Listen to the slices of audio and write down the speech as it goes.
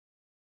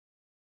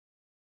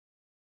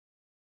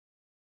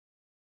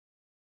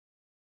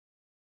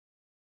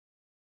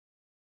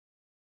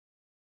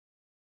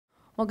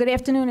Well, good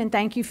afternoon, and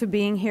thank you for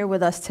being here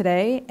with us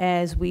today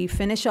as we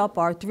finish up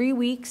our 3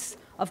 weeks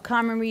of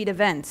Common Read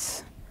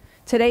events.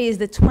 Today is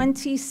the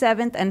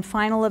 27th and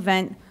final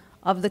event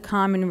of the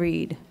Common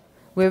Read.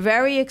 We're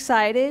very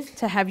excited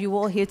to have you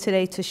all here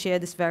today to share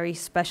this very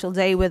special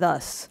day with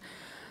us.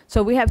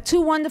 So we have 2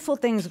 wonderful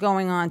things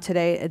going on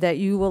today that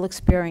you will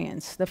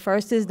experience. The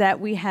first is that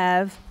we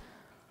have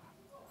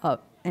a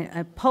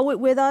poet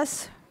with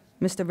us,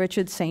 Mr.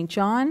 Richard St.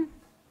 John.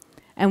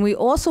 And we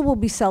also will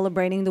be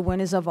celebrating the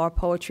winners of our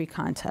poetry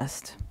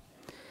contest.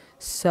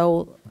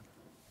 So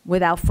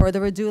without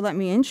further ado, let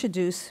me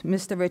introduce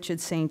Mr.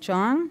 Richard St.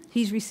 John.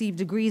 He's received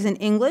degrees in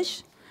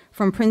English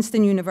from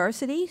Princeton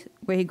University,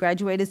 where he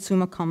graduated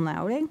summa cum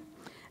laude,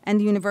 and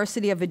the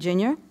University of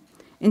Virginia.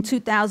 In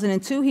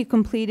 2002, he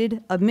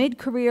completed a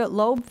mid-career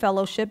Loeb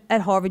Fellowship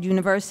at Harvard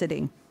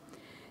University.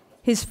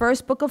 His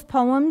first book of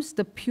poems,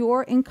 The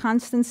Pure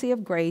Inconstancy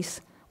of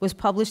Grace, was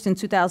published in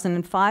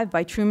 2005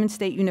 by Truman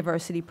State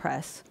University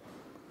Press,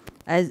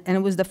 and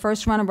it was the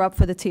first runner-up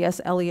for the T.S.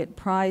 Eliot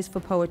Prize for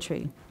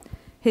Poetry.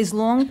 His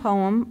long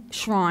poem,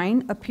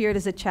 Shrine, appeared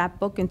as a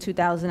chapbook in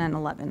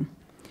 2011.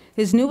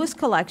 His newest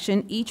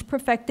collection, Each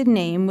Perfected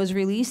Name, was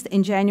released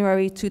in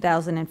January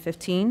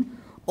 2015,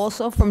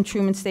 also from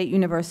Truman State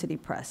University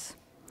Press.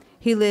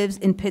 He lives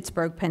in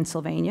Pittsburgh,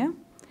 Pennsylvania,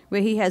 where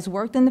he has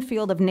worked in the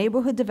field of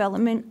neighborhood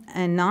development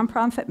and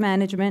nonprofit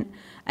management,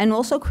 and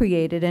also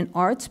created an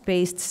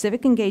arts-based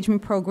civic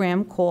engagement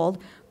program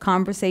called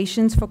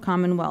Conversations for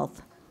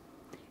Commonwealth.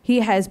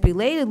 He has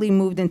belatedly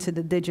moved into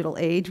the digital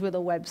age with a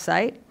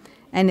website,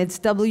 and it's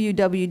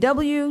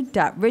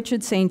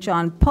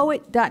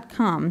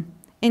www.richardstjohnpoet.com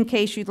in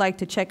case you'd like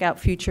to check out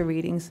future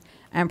readings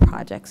and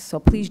projects. So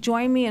please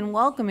join me in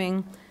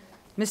welcoming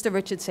Mr.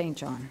 Richard St.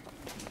 John.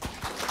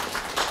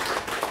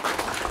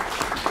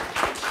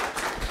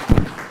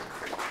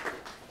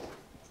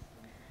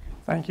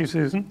 Thank you,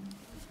 Susan.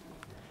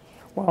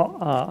 Well,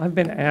 I've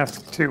been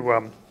asked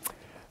to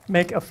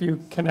make a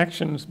few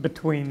connections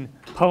between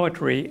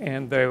poetry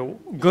and the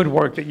good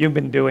work that you've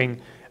been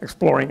doing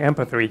exploring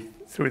empathy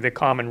through the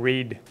Common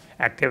Read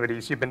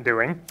activities you've been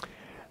doing,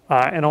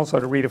 and also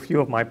to read a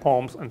few of my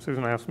poems. And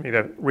Susan asked me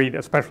to read,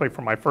 especially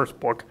for my first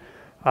book.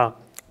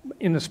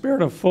 In the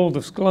spirit of full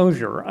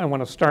disclosure, I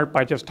want to start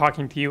by just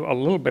talking to you a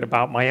little bit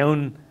about my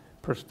own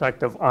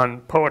perspective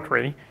on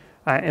poetry.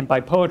 And by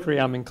poetry,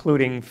 I'm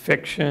including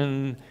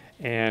fiction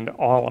and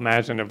all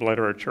imaginative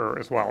literature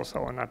as well,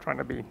 so I'm not trying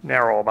to be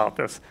narrow about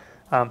this.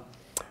 And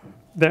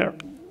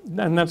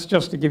that's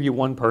just to give you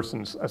one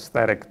person's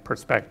aesthetic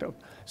perspective.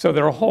 So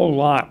there are a whole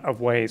lot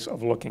of ways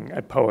of looking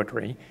at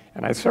poetry,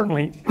 and I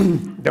certainly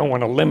don't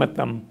want to limit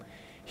them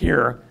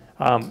here,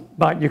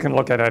 but you can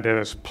look at it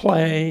as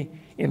play,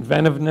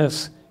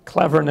 inventiveness,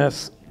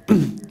 cleverness.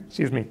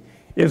 Excuse me.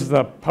 Is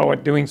the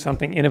poet doing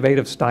something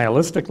innovative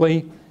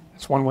stylistically?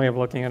 That's one way of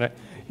looking at it.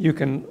 You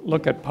can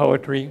look at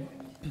poetry.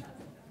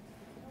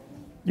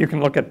 You can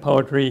look at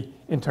poetry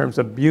in terms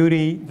of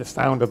beauty, the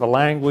sound of the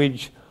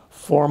language,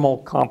 formal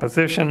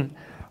composition.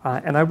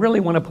 And I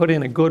really want to put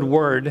in a good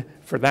word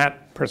for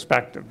that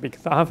perspective,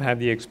 because I've had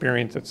the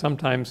experience that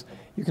sometimes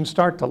you can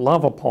start to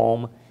love a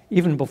poem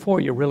even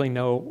before you really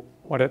know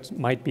what it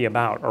might be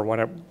about or what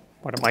it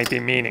might be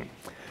meaning.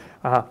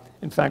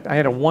 In fact, I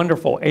had a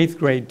wonderful 8th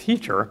grade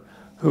teacher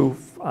who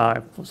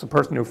was the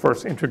person who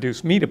first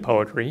introduced me to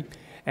poetry,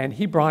 and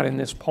he brought in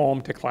this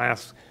poem to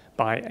class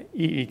by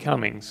E.E.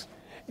 Cummings.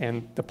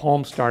 And the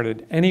poem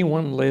started,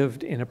 "Anyone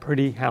lived in a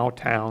pretty how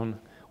town,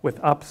 with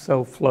up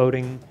so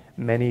floating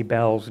many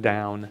bells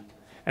down."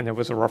 And there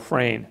was a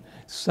refrain,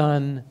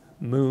 sun,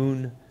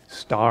 moon,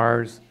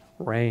 stars,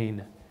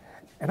 rain.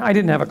 And I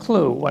didn't have a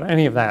clue what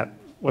any of that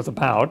was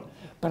about,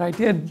 but I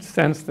did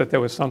sense that there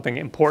was something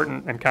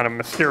important and kind of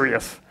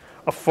mysterious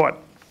afoot.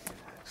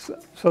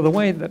 So the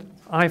way that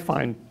I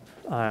find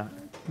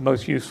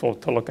most useful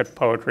to look at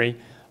poetry,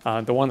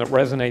 the one that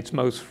resonates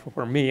most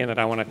for me and that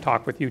I want to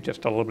talk with you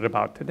just a little bit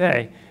about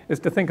today, is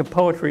to think of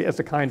poetry as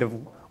a kind of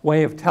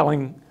way of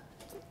telling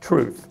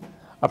truth,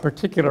 a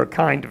particular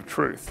kind of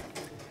truth.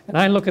 And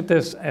I look at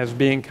this as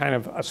being kind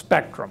of a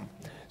spectrum.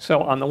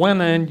 So on the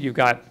one end, you've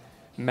got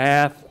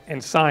math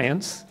and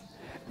science,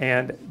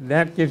 and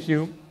that gives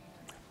you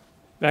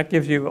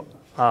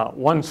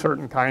one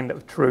certain kind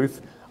of truth,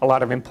 a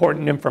lot of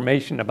important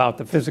information about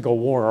the physical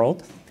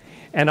world.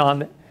 And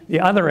on the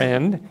other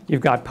end,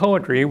 you've got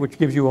poetry, which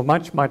gives you a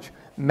much, much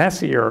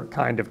messier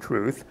kind of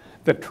truth,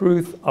 the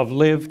truth of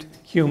lived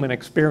human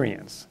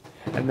experience.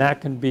 And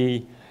that can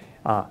be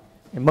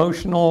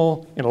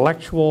emotional,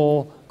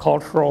 intellectual,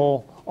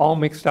 cultural, all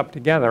mixed up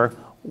together.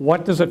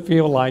 What does it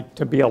feel like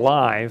to be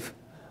alive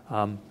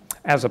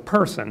as a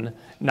person,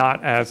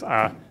 not as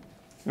an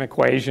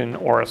equation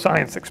or a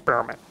science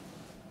experiment?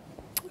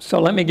 So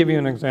let me give you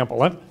an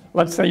example.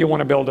 Let's say you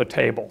want to build a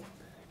table.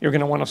 You're going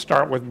to want to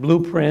start with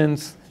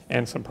blueprints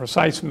and some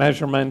precise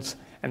measurements,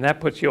 and that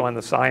puts you on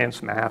the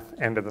science math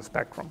end of the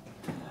spectrum.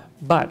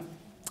 But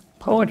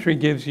poetry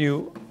gives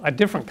you a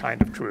different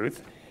kind of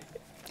truth.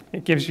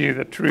 It gives you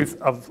the truth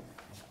of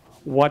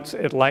what's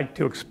it like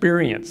to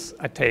experience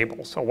a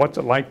table? So what's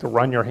it like to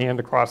run your hand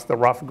across the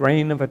rough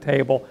grain of a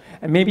table?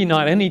 And maybe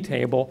not any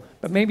table,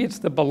 but maybe it's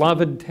the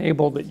beloved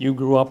table that you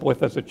grew up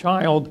with as a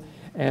child,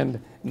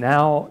 and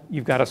now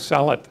you've got to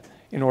sell it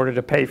in order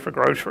to pay for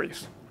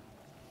groceries.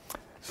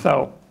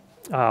 So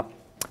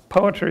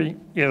poetry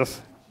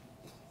is,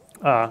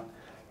 that's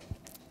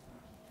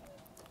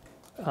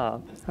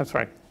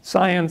right,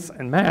 science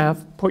and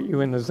math put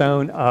you in the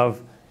zone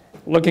of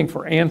looking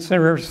for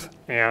answers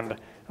and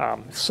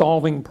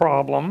solving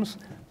problems.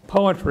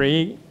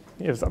 Poetry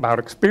is about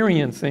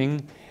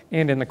experiencing,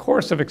 and in the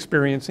course of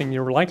experiencing,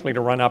 you're likely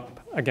to run up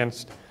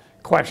against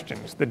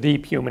questions, the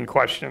deep human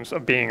questions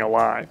of being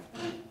alive.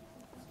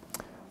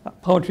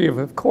 Poetry,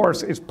 of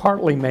course, is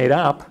partly made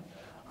up,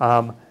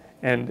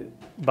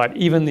 but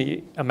even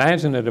the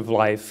imaginative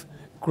life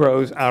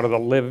grows out of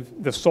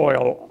the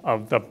soil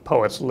of the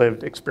poet's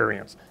lived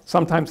experience.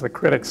 Sometimes the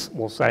critics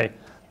will say,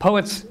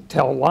 poets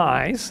tell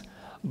lies,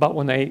 but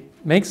when they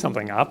make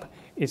something up,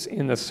 it's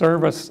in the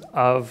service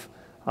of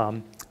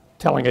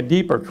telling a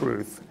deeper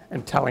truth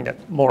and telling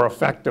it more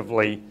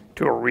effectively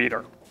to a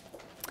reader.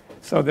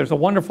 So there's a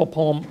wonderful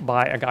poem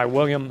by a guy,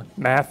 William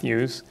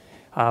Matthews.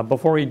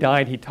 Before he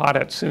died, he taught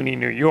at SUNY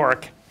New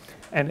York,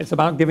 and it's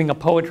about giving a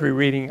poetry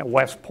reading at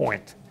West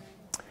Point.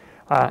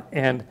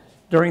 And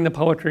during the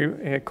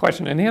poetry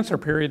question and answer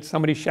period,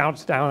 somebody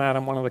shouts down at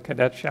him, one of the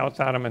cadets shouts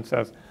at him and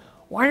says,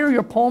 "Why are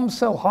your poems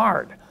so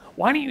hard?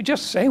 Why don't you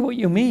just say what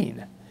you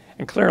mean?"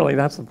 And clearly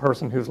that's the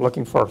person who's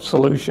looking for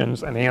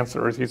solutions and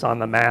answers. He's on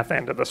the math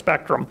end of the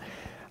spectrum.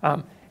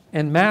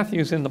 And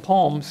Matthews in the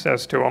poem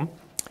says to him,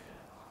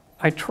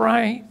 "I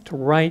try to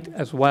write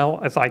as well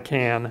as I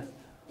can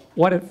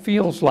what it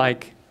feels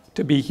like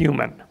to be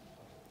human."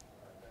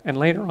 And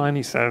later on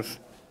he says,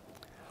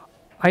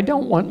 "I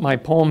don't want my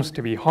poems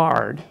to be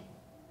hard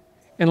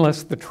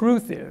unless the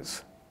truth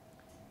is,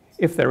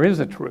 if there is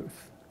a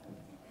truth."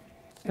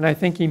 And I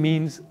think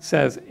he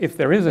says, if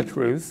there is a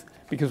truth,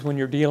 because when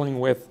you're dealing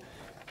with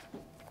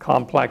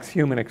complex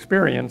human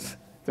experience,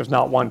 there's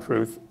not one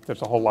truth,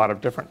 there's a whole lot of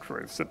different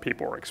truths that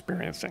people are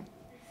experiencing.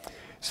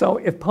 So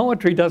if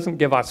poetry doesn't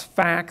give us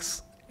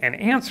facts and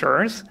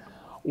answers,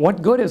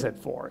 what good is it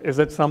for? Is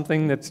it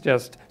something that's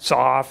just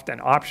soft and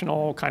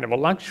optional, kind of a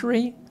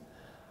luxury?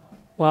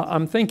 Well,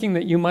 I'm thinking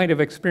that you might have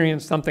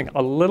experienced something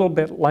a little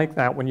bit like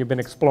that when you've been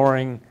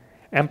exploring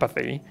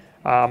empathy.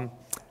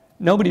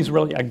 Nobody's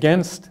really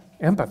against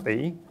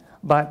empathy,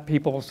 but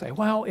people will say,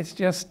 well, it's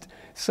just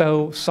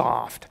so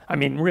soft. I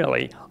mean,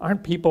 really,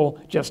 aren't people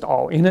just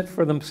all in it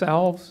for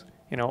themselves?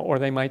 You know, or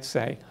they might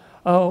say,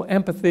 oh,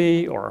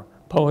 empathy or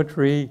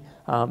poetry,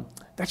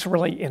 that's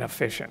really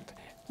inefficient.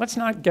 Let's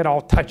not get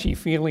all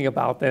touchy-feely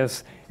about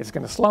this. It's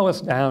going to slow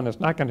us down. It's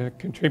not going to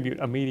contribute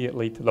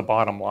immediately to the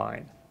bottom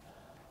line.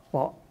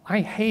 Well, I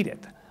hate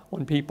it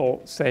when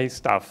people say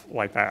stuff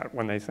like that,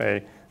 when they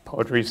say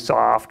poetry's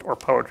soft or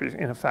poetry's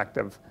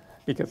ineffective,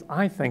 because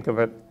I think of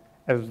it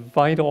as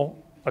vital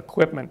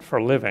equipment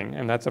for living,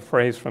 and that's a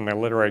phrase from the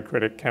literary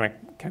critic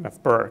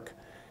Kenneth Burke.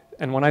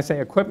 And when I say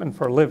equipment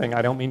for living,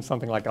 I don't mean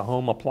something like a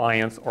home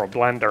appliance or a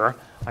blender.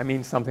 I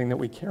mean something that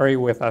we carry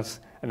with us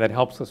and that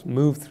helps us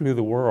move through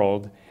the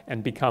world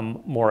and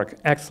become more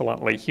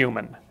excellently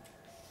human.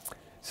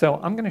 So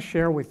I'm going to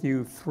share with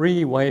you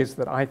 3 ways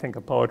that I think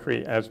of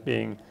poetry as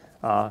being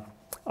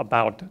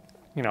about,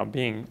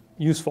 being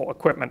useful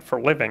equipment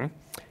for living.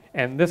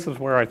 And this is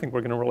where I think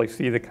we're going to really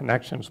see the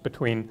connections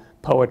between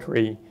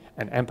poetry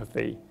and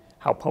empathy,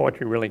 how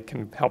poetry really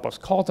can help us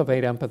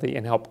cultivate empathy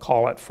and help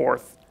call it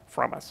forth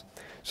from us.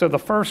 So the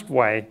first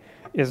way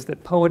is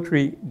that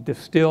poetry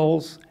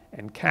distills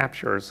and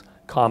captures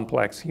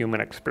complex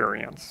human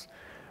experience.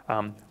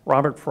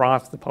 Robert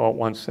Frost, the poet,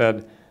 once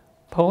said,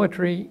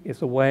 poetry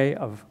is a way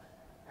of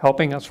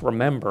helping us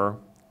remember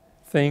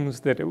things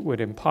that it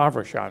would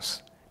impoverish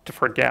us to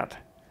forget.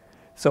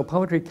 So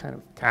poetry kind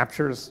of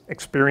captures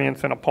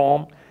experience in a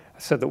poem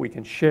so that we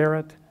can share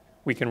it,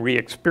 we can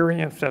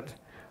re-experience it,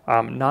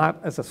 not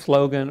as a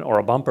slogan or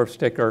a bumper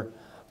sticker,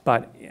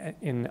 but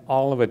in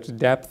all of its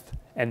depth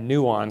and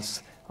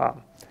nuance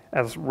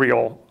as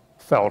real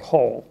felt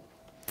whole.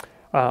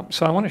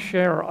 So I want to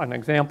share an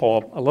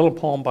example, a little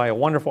poem by a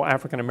wonderful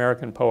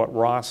African-American poet,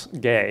 Ross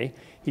Gay.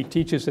 He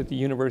teaches at the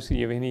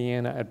University of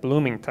Indiana at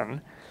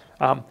Bloomington.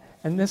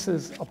 And this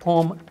is a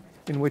poem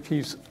in which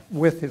he's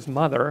with his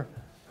mother,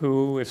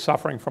 who is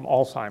suffering from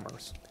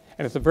Alzheimer's.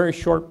 And it's a very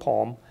short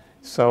poem,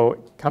 so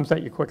it comes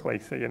at you quickly,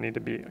 so you need to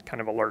be kind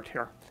of alert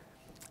here.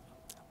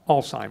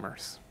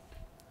 Alzheimer's.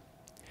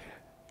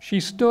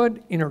 She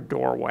stood in her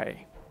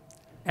doorway,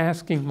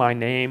 asking my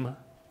name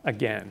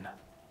again.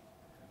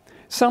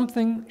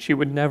 Something she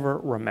would never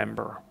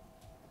remember.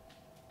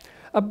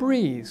 A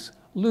breeze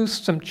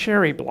loosed some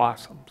cherry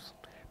blossoms,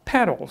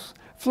 petals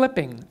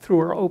flipping through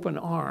her open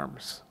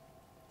arms.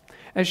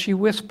 As she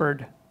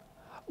whispered,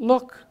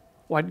 "Look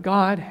what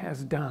God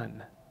has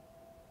done.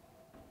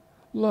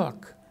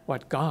 Look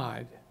what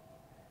God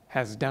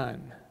has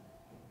done."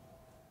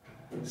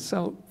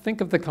 So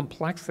think of the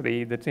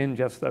complexity that's in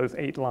just those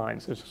 8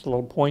 lines. There's this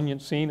little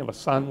poignant scene of a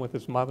son with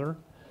his mother.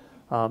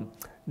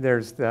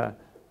 There's the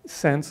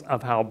sense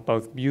of how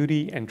both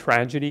beauty and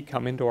tragedy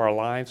come into our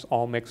lives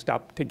all mixed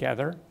up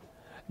together.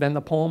 Then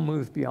the poem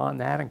moves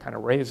beyond that and kind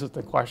of raises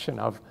the question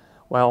of,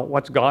 well,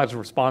 what's God's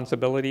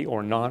responsibility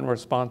or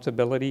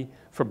non-responsibility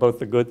for both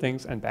the good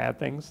things and bad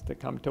things that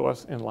come to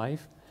us in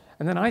life?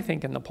 And then I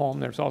think in the poem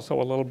there's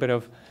also a little bit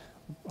of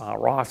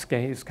Ross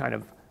Gay's kind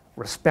of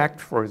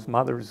respect for his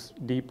mother's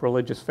deep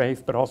religious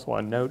faith, but also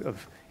a note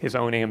of his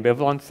own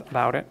ambivalence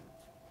about it.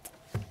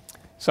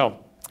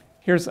 So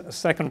here's a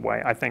second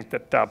way I think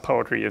that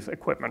poetry is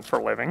equipment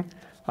for living.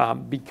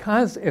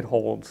 Because it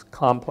holds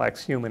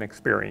complex human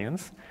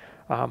experience,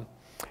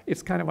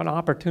 it's kind of an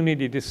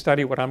opportunity to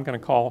study what I'm going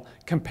to call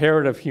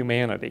comparative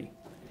humanity.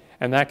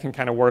 And that can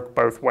kind of work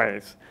both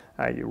ways.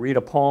 You read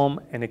a poem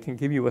and it can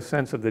give you a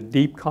sense of the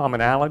deep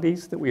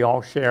commonalities that we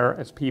all share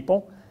as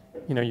people.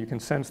 You know, you can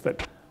sense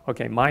that,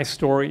 okay, my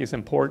story is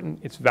important,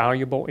 it's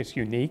valuable, it's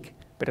unique,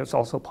 but it's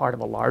also part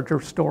of a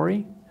larger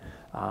story,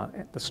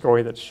 the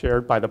story that's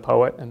shared by the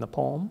poet in the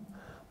poem.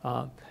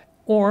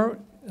 Or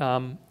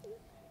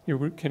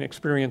you can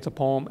experience a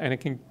poem and it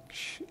can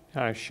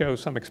show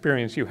some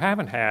experience you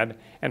haven't had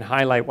and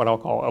highlight what I'll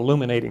call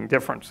illuminating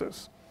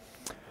differences.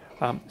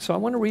 So I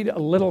want to read a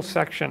little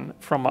section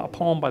from a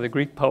poem by the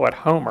Greek poet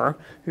Homer,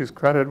 who's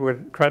credited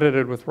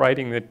with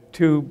writing the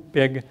two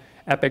big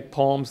epic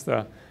poems,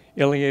 the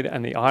Iliad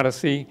and the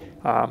Odyssey.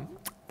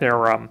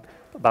 They're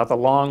about the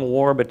long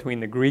war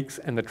between the Greeks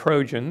and the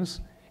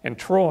Trojans. And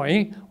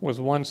Troy was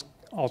once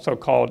also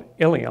called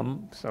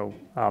Ilium, so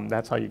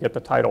that's how you get the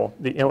title,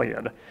 the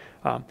Iliad.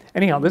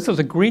 Anyhow, this is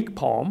a Greek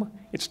poem.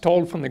 It's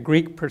told from the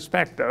Greek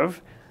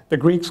perspective. The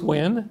Greeks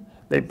win,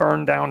 they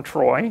burn down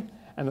Troy,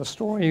 and the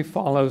story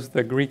follows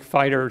the Greek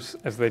fighters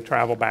as they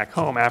travel back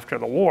home after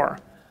the war.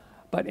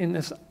 But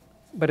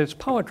it's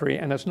poetry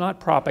and it's not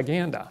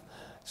propaganda.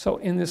 So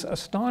in this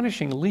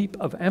astonishing leap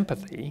of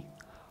empathy,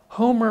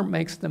 Homer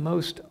makes the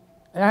most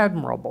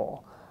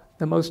admirable,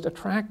 the most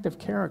attractive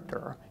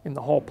character in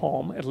the whole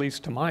poem, at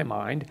least to my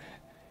mind,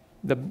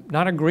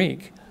 not a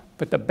Greek,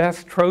 but the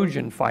best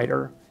Trojan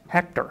fighter,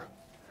 Hector.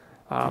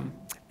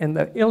 And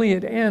the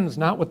Iliad ends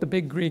not with the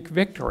big Greek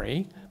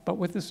victory, but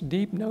with this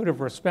deep note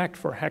of respect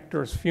for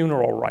Hector's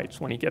funeral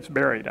rites when he gets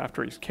buried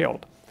after he's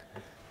killed.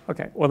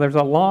 Okay, well, there's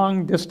a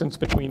long distance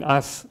between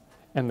us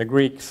and the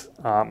Greeks,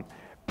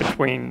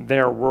 between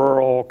their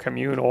rural,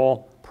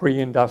 communal,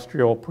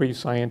 pre-industrial,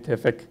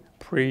 pre-scientific,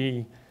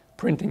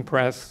 pre-printing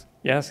press,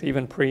 yes,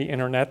 even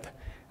pre-internet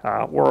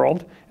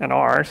world, and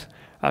ours.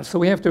 So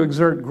we have to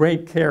exert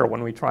great care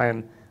when we try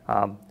and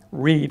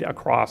read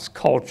across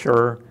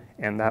culture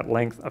and that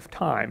length of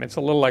time. It's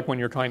a little like when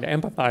you're trying to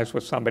empathize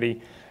with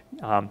somebody,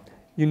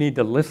 you need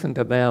to listen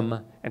to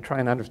them and try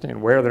and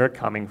understand where they're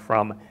coming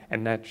from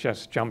and not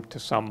just jump to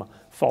some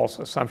false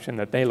assumption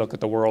that they look at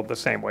the world the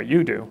same way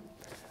you do.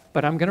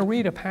 But I'm going to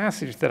read a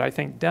passage that I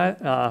think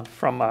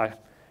from a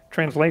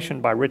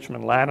translation by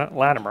Richmond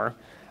Latimer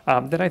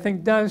that I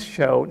think does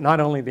show not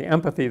only the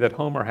empathy that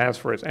Homer has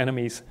for his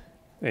enemies,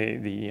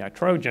 the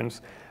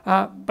Trojans,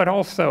 but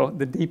also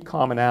the deep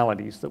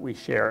commonalities that we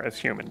share as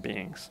human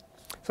beings.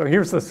 So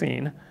here's the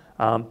scene.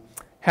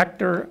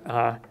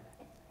 Hector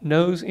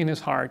knows in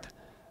his heart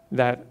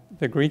that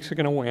the Greeks are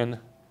going to win,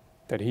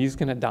 that he's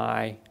going to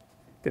die,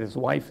 that his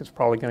wife is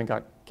probably going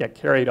to get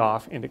carried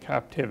off into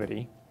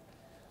captivity.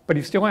 But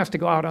he still has to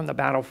go out on the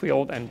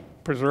battlefield and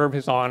preserve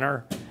his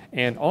honor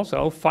and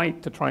also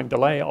fight to try and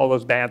delay all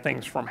those bad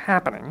things from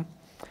happening.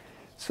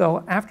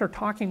 So after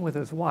talking with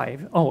his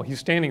wife, he's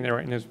standing there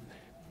in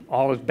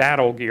all his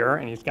battle gear,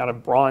 and he's got a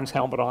bronze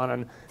helmet on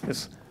and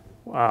this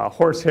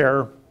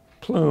horsehair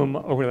plume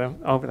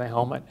over the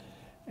helmet.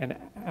 And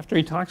after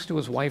he talks to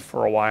his wife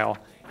for a while,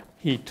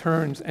 he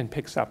turns and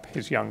picks up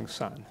his young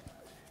son.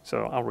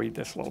 So I'll read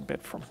this little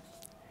bit from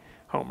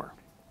Homer.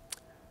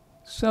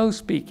 So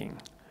speaking,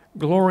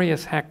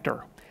 glorious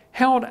Hector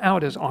held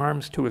out his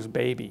arms to his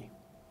baby,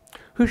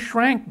 who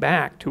shrank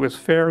back to his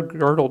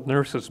fair-girdled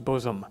nurse's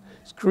bosom,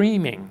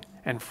 screaming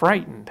and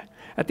frightened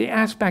at the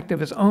aspect of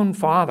his own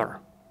father,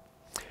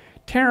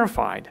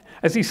 terrified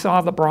as he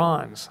saw the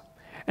bronze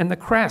and the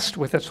crest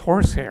with its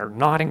horsehair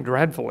nodding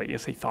dreadfully,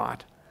 as he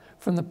thought,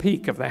 from the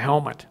peak of the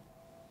helmet.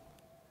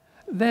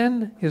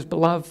 Then his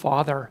beloved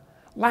father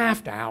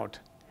laughed out,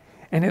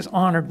 and his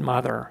honored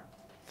mother,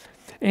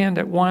 and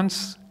at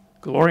once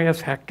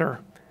glorious Hector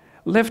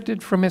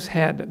lifted from his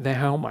head the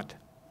helmet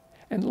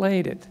and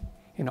laid it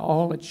in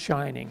all its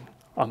shining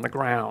on the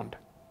ground.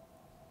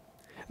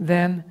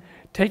 Then,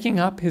 taking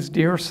up his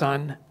dear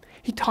son,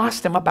 he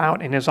tossed him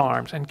about in his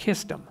arms and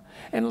kissed him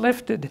and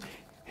lifted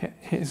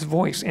his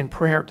voice in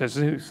prayer to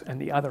Zeus and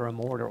the other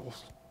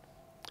immortals.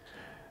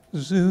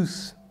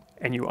 Zeus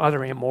and you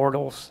other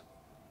immortals,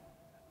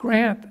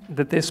 grant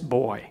that this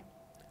boy,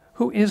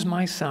 who is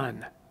my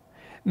son,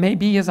 may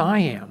be as I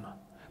am,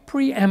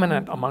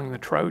 preeminent among the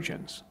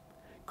Trojans,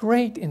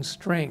 great in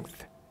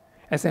strength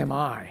as am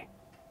I,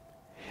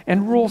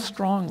 and rule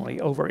strongly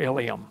over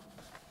Ilium.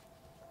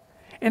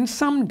 And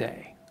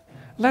someday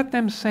let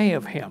them say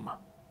of him,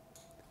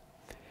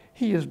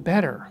 he is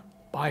better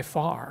by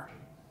far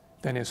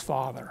than his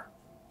father.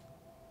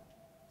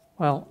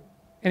 Well,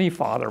 any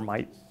father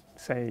might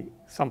say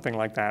something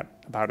like that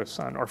about his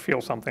son or feel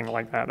something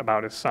like that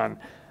about his son.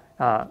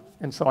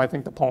 And so I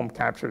think the poem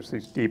captures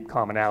these deep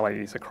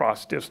commonalities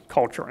across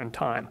culture and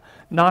time,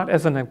 not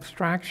as an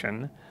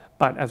abstraction,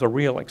 but as a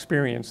real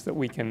experience that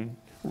we can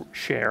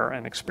share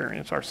and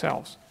experience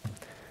ourselves.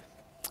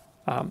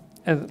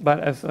 But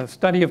as a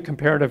study of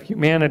comparative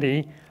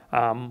humanity,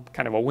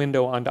 kind of a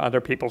window onto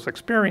other people's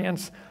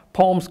experience,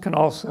 poems can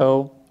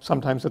also,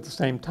 sometimes at the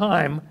same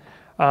time,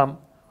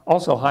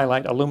 also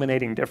highlight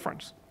illuminating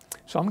difference.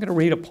 So I'm going to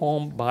read a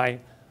poem by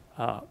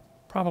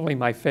probably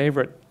my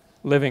favorite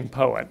living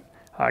poet,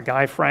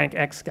 Guy Frank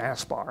X.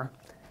 Gaspar,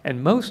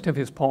 and most of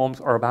his poems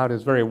are about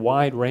his very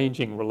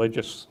wide-ranging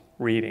religious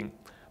reading.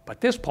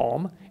 But this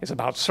poem is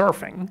about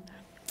surfing.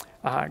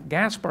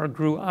 Gaspar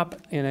grew up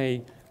in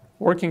a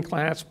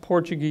working-class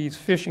Portuguese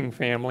fishing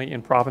family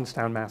in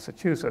Provincetown,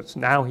 Massachusetts.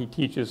 Now he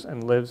teaches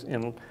and lives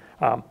in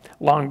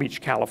Long Beach,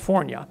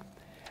 California.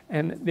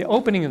 And the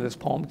opening of this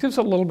poem gives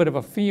a little bit of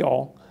a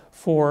feel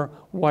for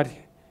what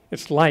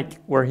it's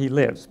like where he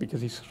lives, because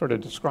he sort of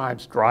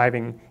describes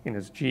driving in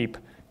his Jeep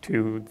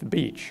to the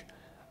beach.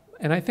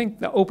 And I think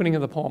the opening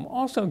of the poem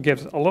also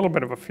gives a little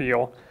bit of a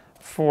feel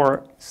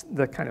for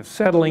the kind of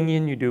settling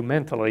in you do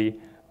mentally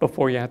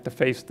before you have to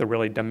face the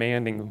really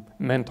demanding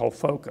mental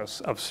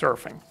focus of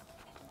surfing.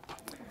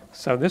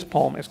 So this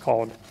poem is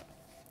called,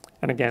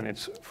 and again,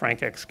 it's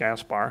Frank X.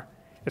 Gaspar,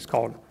 it's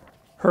called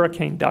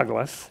Hurricane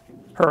Douglas,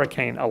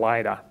 Hurricane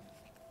Elida.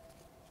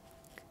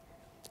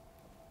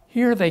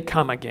 Here they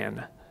come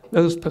again,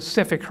 those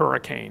Pacific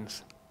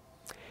hurricanes.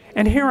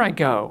 And here I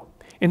go,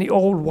 in the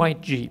old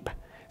white Jeep,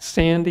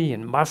 sandy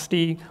and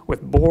musty,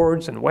 with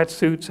boards and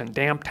wetsuits and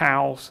damp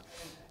towels,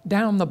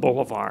 down the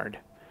boulevard,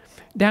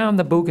 down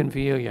the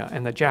Bougainvillea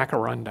and the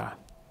Jacaranda,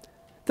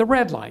 the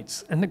red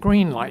lights and the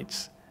green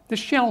lights, the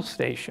Shell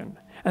station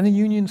and the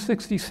Union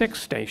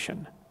 66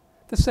 station,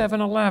 the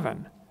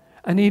 7-Eleven,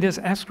 Anita's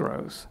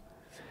Escrows,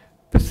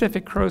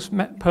 Pacific Coast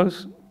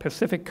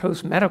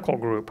Medical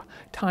Group,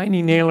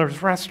 Tiny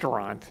Nailers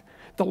Restaurant,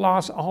 the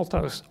Los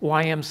Altos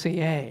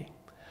YMCA,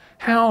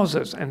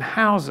 houses and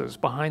houses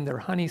behind their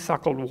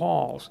honeysuckled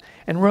walls,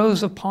 and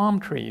rows of palm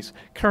trees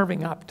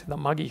curving up to the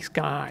muggy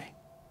sky.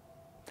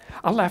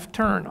 A left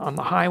turn on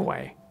the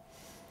highway,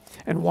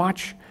 and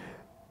watch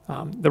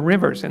the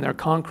rivers in their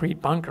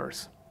concrete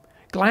bunkers.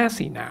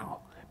 Glassy now,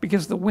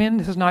 because the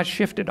wind has not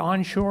shifted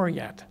onshore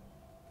yet.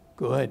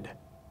 Good.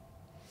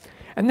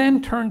 And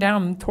then turn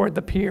down toward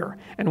the pier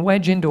and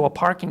wedge into a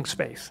parking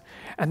space,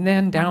 and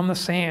then down the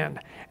sand,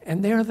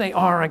 and there they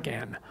are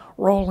again,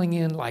 rolling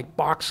in like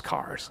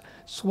boxcars,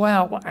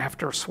 swell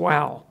after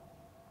swell,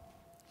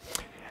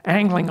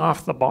 angling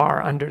off the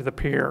bar under the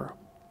pier,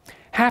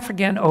 half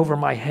again over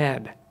my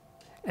head.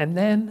 And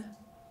then,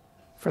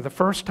 for the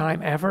first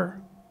time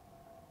ever,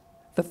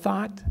 the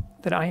thought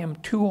that I am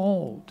too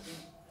old,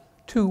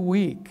 too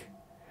weak,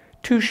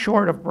 too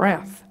short of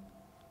breath.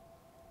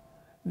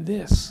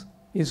 This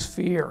is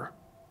fear.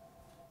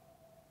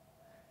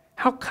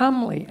 How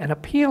comely and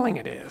appealing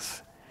it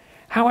is,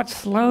 how it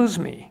slows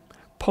me,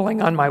 pulling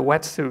on my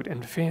wetsuit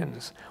and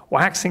fins,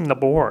 waxing the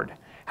board,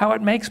 how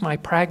it makes my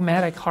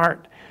pragmatic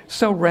heart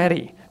so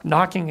ready,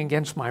 knocking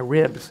against my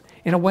ribs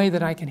in a way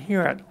that I can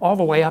hear it all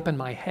the way up in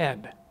my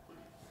head.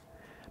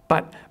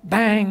 But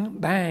bang,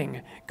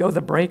 bang, go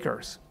the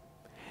breakers.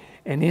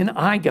 And in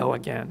I go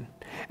again,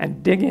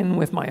 and dig in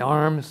with my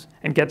arms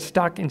and get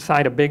stuck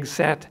inside a big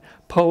set,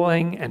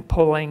 pulling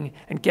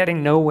and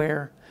getting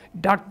nowhere,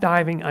 duck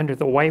diving under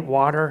the white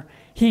water,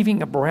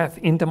 heaving a breath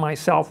into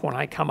myself when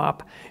I come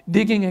up,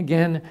 digging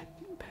again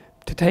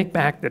to take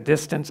back the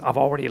distance I've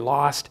already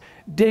lost,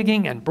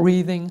 digging and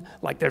breathing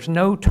like there's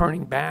no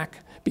turning back,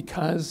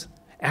 because,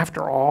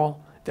 after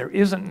all, there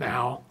isn't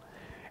now.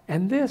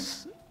 And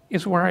this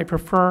is where I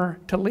prefer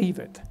to leave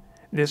it,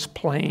 this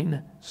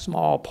plain,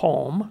 small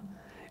poem,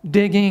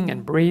 digging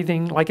and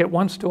breathing like it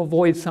wants to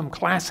avoid some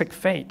classic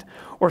fate,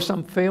 or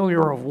some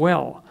failure of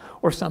will,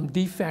 or some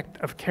defect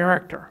of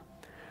character,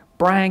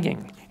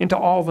 bragging into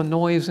all the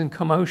noise and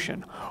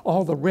commotion,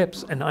 all the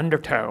rips and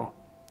undertow,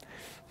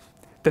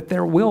 that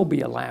there will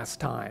be a last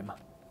time,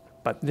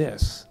 but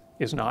this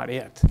is not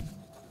it.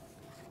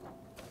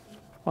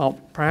 Well,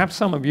 perhaps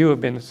some of you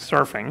have been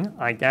surfing.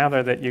 I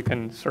gather that you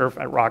can surf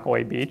at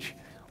Rockaway Beach,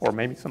 or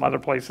maybe some other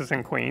places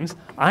in Queens.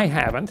 I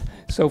haven't,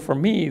 so for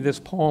me, this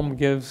poem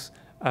gives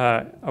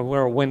a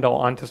little window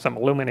onto some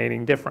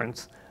illuminating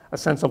difference, a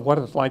sense of what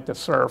it's like to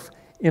surf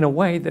in a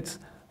way that's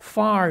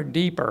far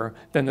deeper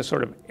than the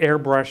sort of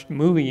airbrushed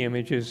movie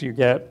images you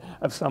get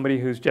of somebody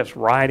who's just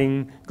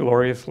riding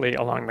gloriously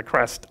along the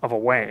crest of a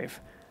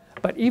wave.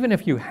 But even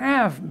if you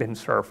have been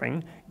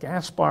surfing,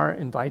 Gaspar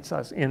invites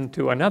us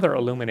into another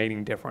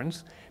illuminating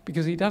difference,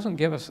 because he doesn't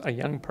give us a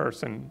young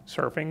person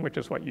surfing, which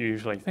is what you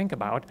usually think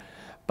about,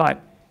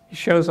 but he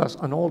shows us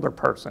an older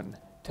person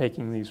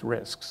taking these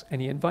risks,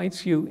 and he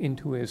invites you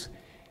into his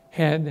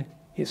head,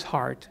 his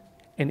heart,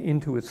 and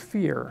into his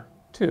fear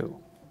too.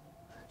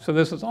 So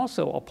this is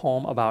also a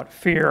poem about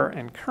fear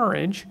and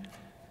courage,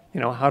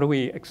 how do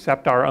we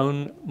accept our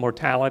own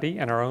mortality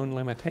and our own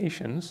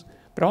limitations,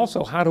 but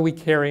also how do we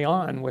carry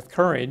on with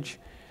courage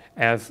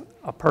as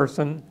a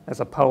person, as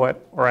a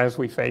poet, or as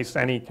we face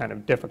any kind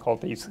of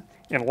difficulties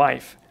in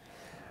life.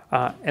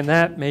 And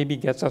that maybe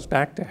gets us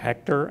back to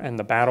Hector and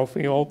the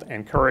battlefield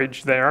and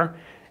courage there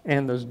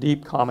and those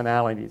deep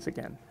commonalities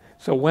again.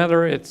 So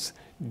whether it's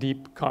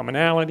deep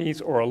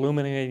commonalities or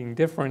illuminating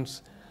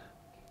difference,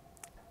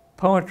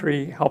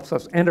 poetry helps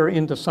us enter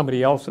into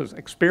somebody else's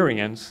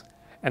experience,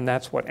 and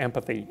that's what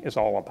empathy is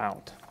all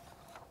about.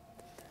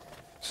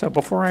 So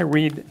before I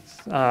read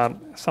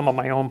some of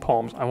my own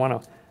poems, I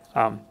want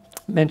to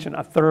mention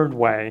a third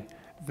way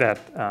that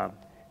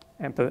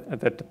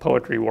that the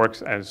poetry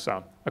works as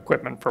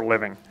equipment for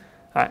living.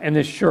 And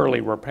this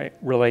surely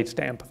relates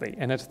to empathy.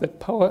 And it's that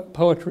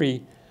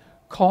poetry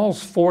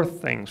calls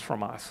forth things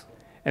from us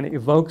and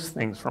evokes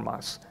things from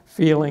us,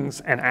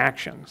 feelings and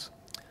actions.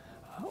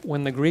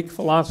 When the Greek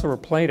philosopher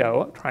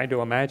Plato tried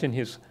to imagine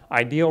his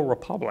ideal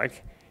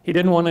republic, he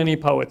didn't want any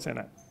poets in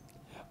it.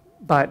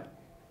 But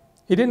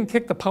he didn't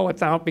kick the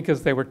poets out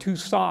because they were too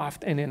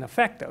soft and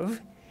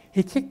ineffective.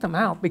 He kicked them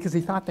out because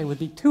he thought they would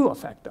be too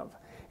effective.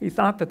 He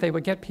thought that they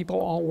would get people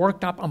all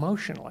worked up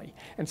emotionally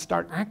and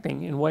start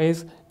acting in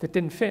ways that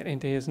didn't fit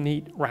into his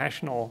neat,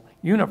 rational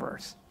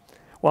universe.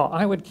 Well,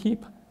 I would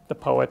keep the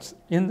poets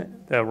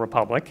in the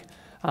Republic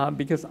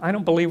because I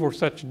don't believe we're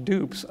such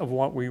dupes of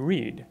what we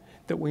read,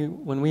 that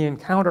when we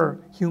encounter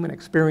human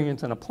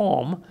experience in a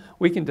poem,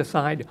 we can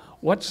decide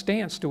what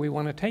stance do we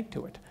want to take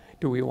to it.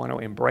 Do we want to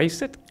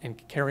embrace it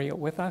and carry it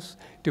with us?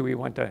 Do we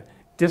want to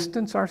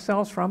distance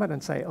ourselves from it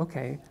and say,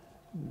 okay,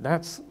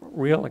 that's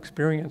real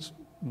experience,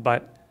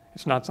 but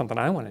it's not something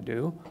I want to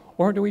do?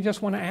 Or do we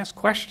just want to ask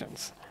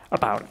questions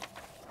about it?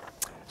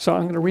 So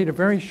I'm going to read a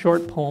very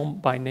short poem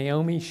by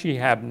Naomi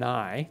Shihab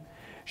Nye.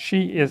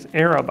 She is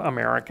Arab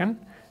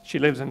American. She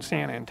lives in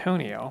San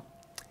Antonio.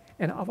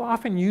 And I've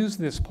often used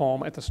this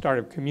poem at the start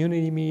of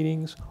community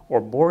meetings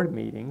or board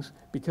meetings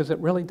because it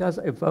really does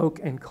evoke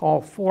and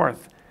call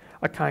forth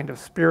a kind of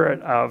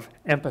spirit of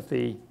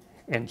empathy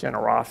and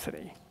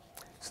generosity.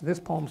 So this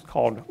poem's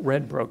called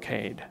Red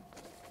Brocade.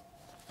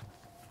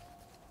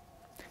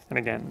 And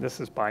again, this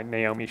is by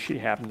Naomi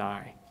Shihab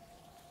Nye.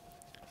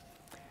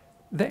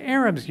 The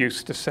Arabs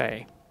used to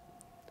say,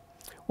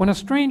 when a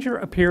stranger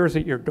appears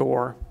at your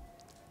door,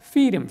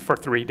 feed him for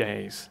 3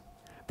 days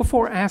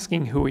before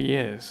asking who he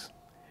is,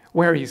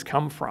 where he's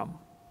come from,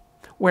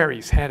 where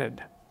he's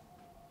headed.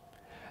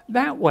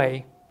 That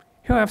way,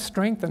 he'll have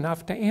strength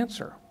enough to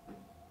answer.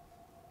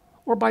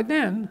 Or by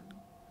then,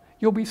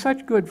 you'll be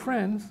such good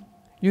friends,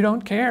 you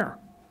don't care.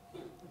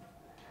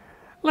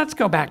 Let's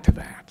go back to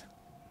that.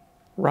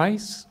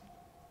 Rice,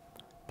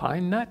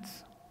 pine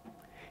nuts.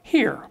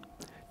 Here,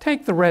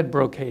 take the red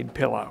brocade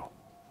pillow.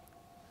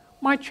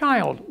 My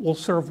child will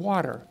serve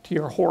water to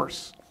your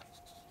horse.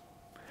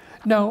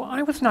 No,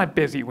 I was not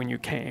busy when you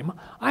came.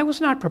 I was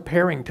not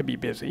preparing to be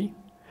busy.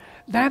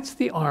 That's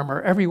the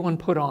armor everyone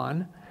put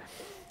on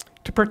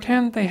to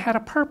pretend they had a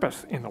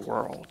purpose in the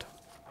world.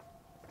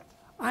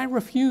 I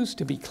refuse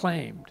to be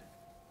claimed.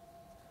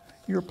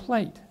 Your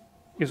plate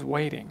is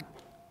waiting.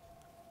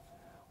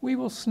 We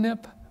will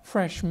snip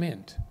fresh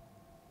mint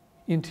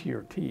into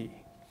your tea.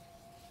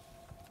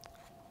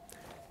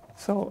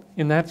 So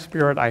in that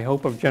spirit, I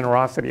hope, of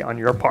generosity on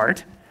your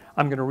part,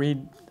 I'm going to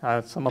read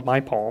some of my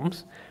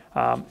poems.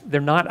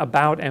 They're not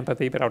about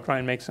empathy, but I'll try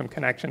and make some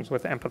connections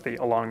with empathy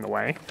along the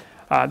way.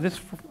 I'm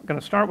going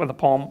to start with a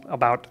poem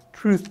about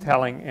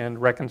truth-telling and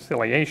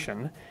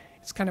reconciliation.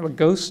 It's kind of a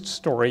ghost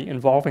story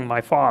involving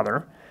my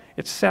father.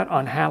 It's set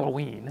on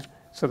Halloween,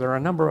 so there are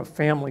a number of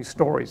family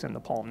stories in the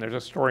poem. There's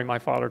a story my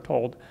father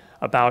told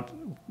about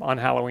on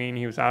Halloween.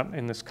 He was out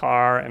in this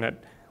car, and a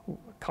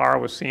car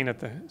was seen at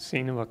the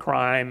scene of a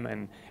crime,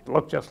 and it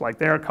looked just like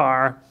their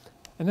car.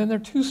 And then there are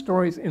two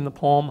stories in the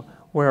poem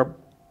where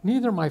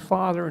neither my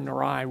father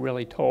nor I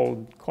really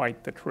told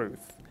quite the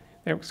truth.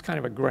 It was kind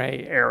of a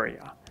gray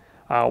area.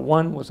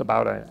 One was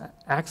about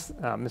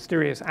a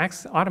mysterious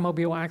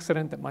automobile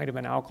accident that might have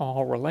been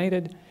alcohol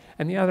related,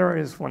 and the other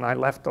is when I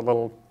left a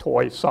little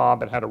toy saw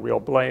that had a real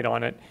blade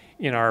on it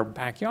in our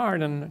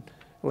backyard, and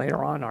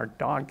later on our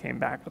dog came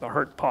back with a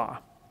hurt paw.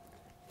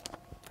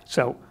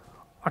 So,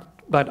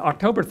 but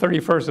October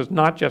 31st is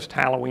not just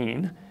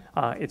Halloween,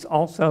 it's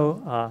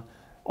also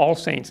All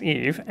Saints'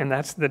 Eve, and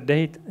that's the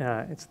date,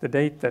 it's the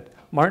date that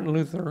Martin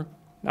Luther,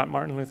 not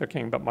Martin Luther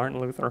King, but Martin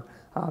Luther,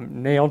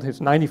 nailed his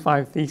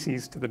 95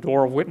 Theses to the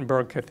door of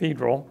Wittenberg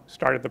Cathedral,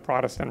 started the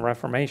Protestant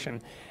Reformation.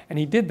 And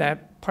he did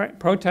that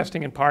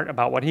protesting in part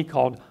about what he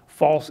called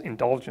false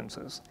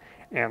indulgences.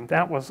 And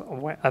that was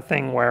a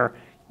thing where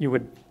you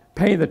would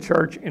pay the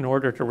church in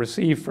order to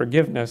receive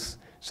forgiveness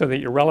so that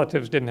your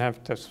relatives didn't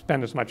have to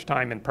spend as much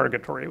time in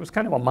purgatory. It was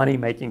kind of a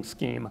money-making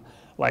scheme,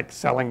 like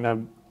selling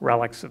the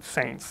relics of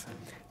saints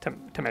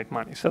to make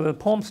money. So the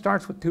poem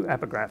starts with two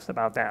epigraphs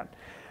about that.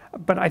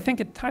 But I think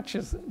it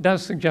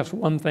does suggest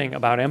one thing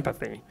about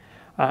empathy,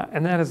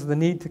 and that is the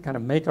need to kind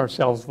of make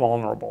ourselves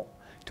vulnerable,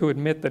 to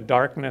admit the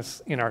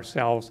darkness in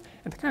ourselves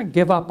and to kind of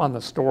give up on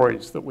the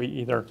stories that we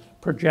either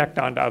project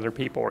onto other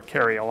people or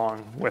carry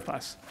along with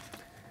us.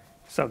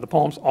 So the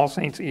poem's All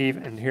Saints' Eve,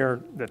 and here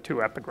are the two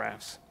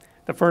epigraphs.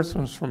 The first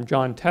one's from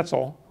John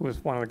Tetzel, who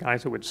was one of the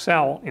guys who would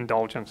sell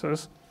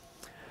indulgences.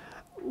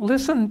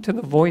 Listen to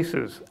the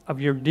voices of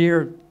your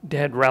dear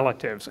dead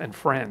relatives and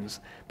friends,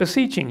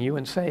 beseeching you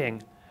and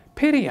saying,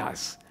 pity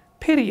us,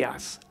 pity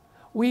us.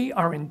 We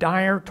are in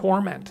dire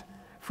torment,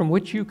 from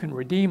which you can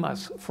redeem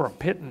us for a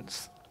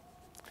pittance.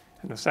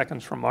 And the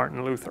second's from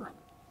Martin Luther.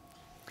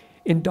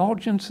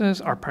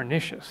 Indulgences are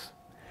pernicious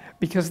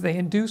because they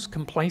induce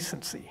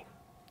complacency.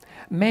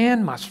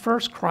 Man must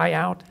first cry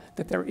out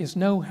that there is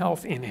no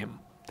health in him.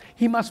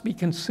 He must be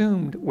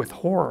consumed with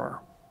horror.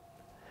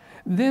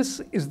 This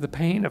is the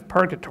pain of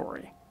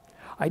purgatory.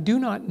 I do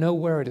not know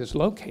where it is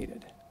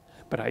located,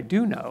 but I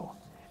do know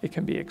it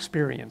can be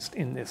experienced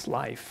in this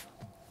life.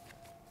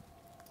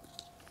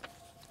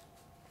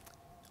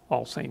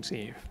 All Saints'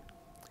 Eve.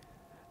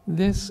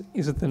 This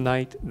is the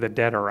night the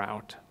dead are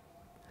out.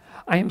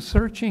 I am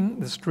searching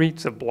the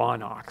streets of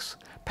Blawnox,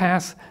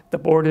 past the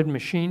boarded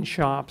machine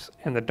shops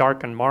and the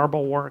darkened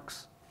marble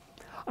works.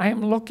 I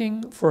am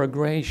looking for a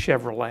gray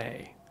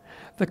Chevrolet,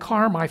 the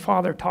car my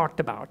father talked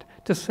about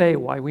to say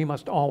why we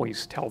must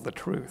always tell the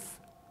truth.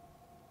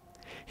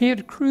 He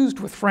had cruised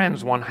with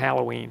friends one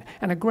Halloween,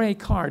 and a gray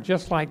car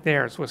just like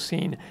theirs was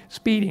seen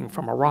speeding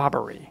from a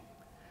robbery.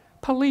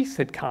 Police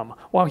had come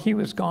while he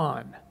was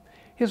gone.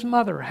 His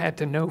mother had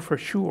to know for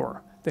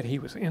sure that he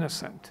was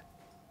innocent.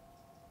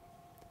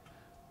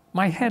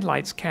 My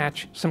headlights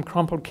catch some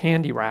crumpled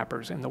candy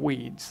wrappers in the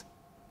weeds.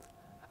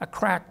 A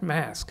cracked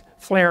mask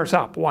flares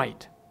up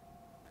white.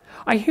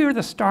 I hear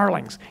the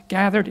starlings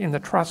gathered in the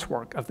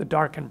trusswork of the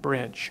darkened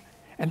bridge,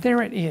 and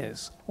there it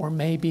is, or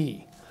may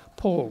be,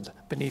 pulled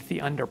beneath the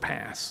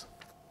underpass.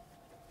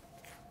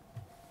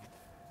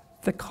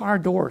 The car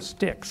door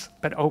sticks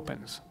but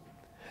opens.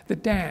 The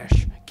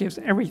dash gives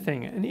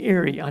everything an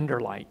eerie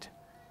underlight.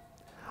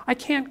 I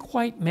can't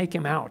quite make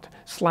him out,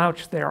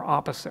 slouched there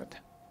opposite.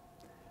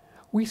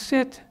 We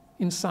sit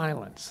in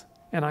silence,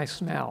 and I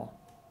smell.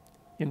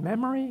 In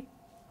memory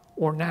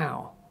or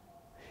now?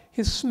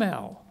 His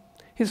smell,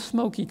 his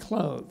smoky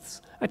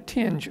clothes, a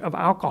tinge of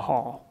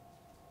alcohol.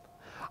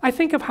 I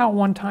think of how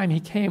one time he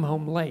came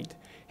home late,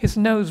 his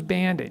nose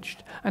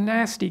bandaged, a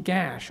nasty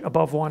gash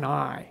above one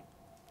eye.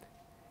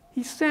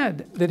 He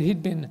said that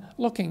he'd been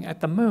looking at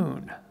the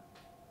moon.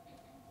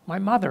 My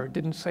mother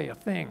didn't say a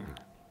thing.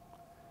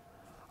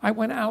 I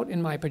went out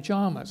in my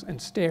pajamas and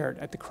stared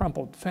at the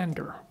crumpled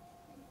fender.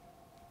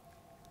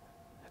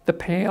 The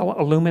pale,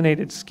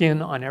 illuminated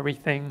skin on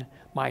everything,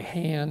 my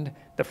hand,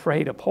 the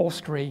frayed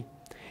upholstery,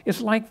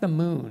 is like the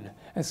moon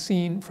as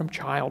seen from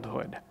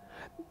childhood,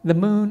 the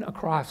moon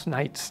across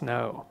night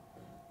snow.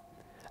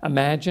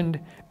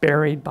 Imagined,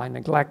 buried by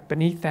neglect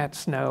beneath that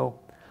snow,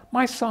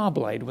 my saw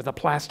blade with a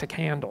plastic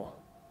handle.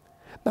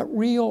 But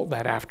real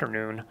that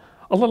afternoon,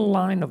 a little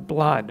line of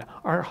blood,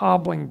 our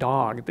hobbling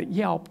dog that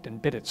yelped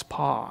and bit its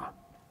paw.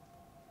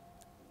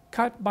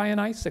 Cut by an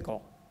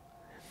icicle,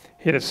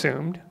 he'd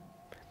assumed.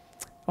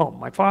 Oh,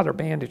 my father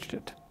bandaged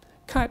it.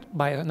 Cut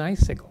by an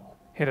icicle,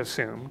 he'd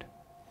assumed.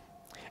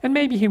 And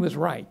maybe he was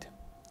right.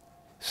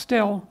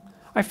 Still,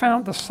 I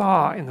found the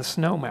saw in the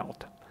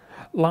snowmelt,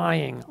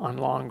 lying on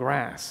long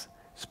grass,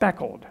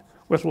 speckled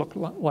with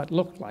what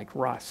looked like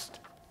rust.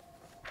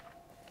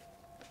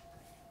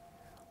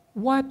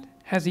 What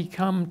has he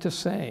come to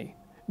say,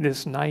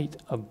 this night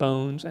of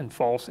bones and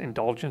false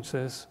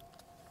indulgences?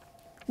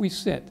 We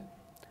sit,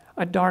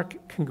 a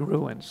dark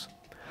congruence,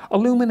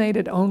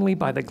 illuminated only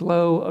by the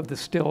glow of the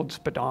stilled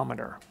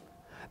speedometer,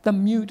 the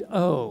mute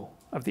O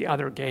of the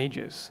other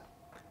gauges.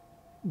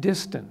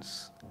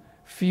 Distance,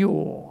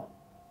 fuel.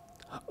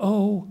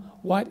 Oh,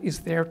 what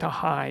is there to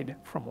hide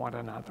from one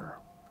another?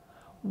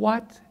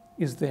 What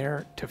is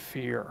there to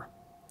fear?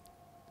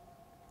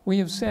 We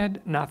have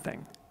said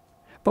nothing,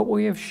 but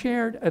we have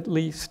shared at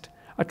least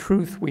a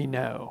truth we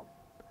know,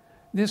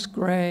 this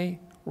gray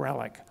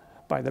relic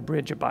by the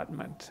bridge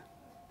abutment.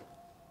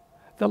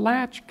 The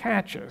latch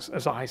catches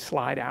as I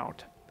slide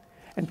out,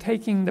 and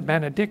taking the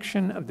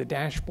benediction of the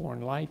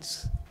dashboard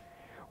lights,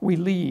 we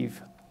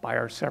leave by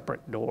our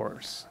separate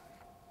doors.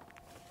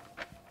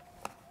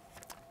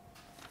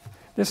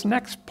 This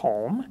next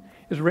poem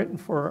is written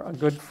for a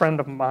good friend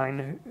of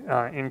mine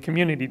in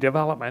community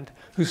development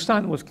whose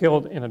son was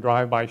killed in a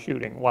drive-by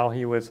shooting while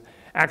he was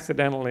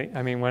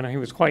when he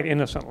was quite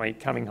innocently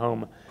coming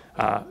home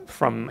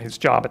from his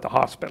job at the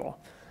hospital.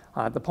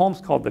 The poem's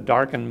called The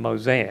Darkened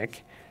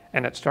Mosaic,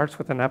 and it starts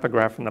with an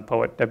epigraph from the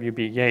poet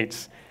W.B.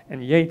 Yeats.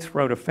 And Yeats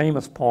wrote a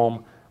famous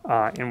poem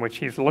in which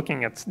he's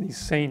looking at these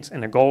saints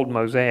in a gold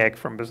mosaic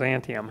from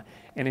Byzantium.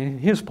 And in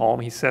his poem,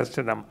 he says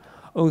to them,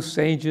 "O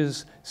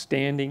sages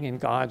standing in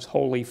God's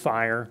holy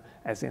fire,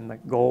 as in the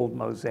gold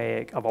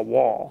mosaic of a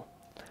wall."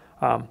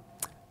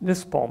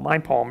 This poem, my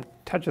poem,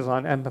 touches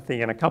on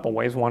empathy in a couple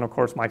ways. One, of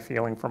course, my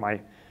feeling for my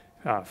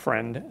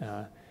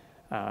friend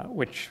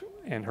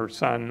and her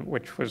son,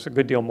 which was a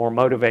good deal more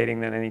motivating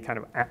than any kind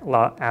of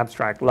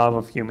abstract love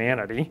of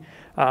humanity.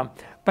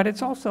 But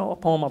it's also a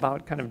poem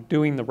about kind of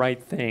doing the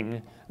right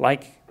thing,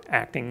 like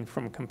acting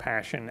from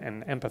compassion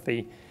and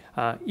empathy,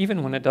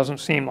 even when it doesn't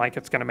seem like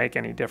it's going to make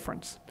any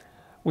difference.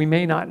 We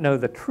may not know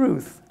the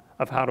truth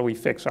of how do we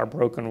fix our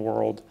broken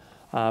world,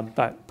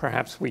 but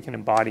perhaps we can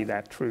embody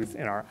that truth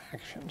in our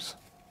actions.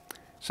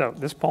 So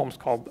this poem's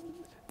called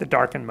The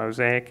Darkened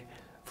Mosaic,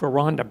 for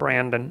Rhonda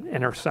Brandon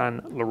and her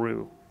son,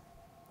 LaRue.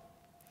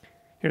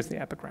 Here's the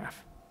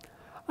epigraph.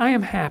 I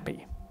am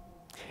happy,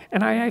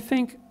 and I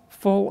think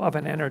full of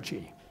an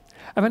energy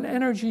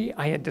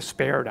I had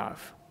despaired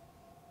of.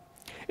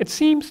 It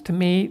seems to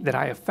me that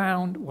I have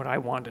found what I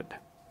wanted.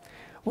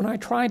 When I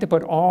try to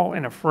put all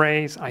in a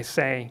phrase, I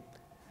say,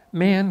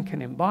 man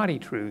can embody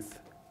truth,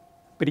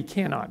 but he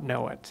cannot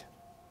know it.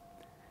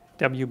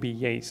 W.B.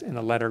 Yeats in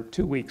a letter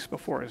 2 weeks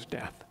before his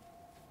death.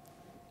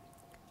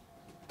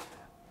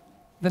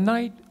 The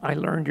night I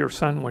learned your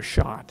son was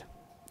shot,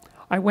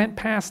 I went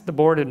past the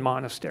boarded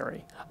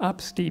monastery,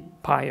 up steep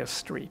Pius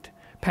Street,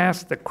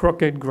 past the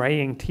crooked,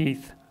 graying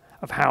teeth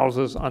of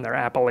houses on their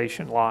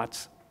Appalachian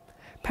lots,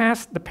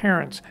 past the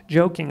parents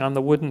joking on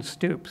the wooden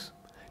stoops,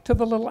 to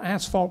the little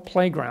asphalt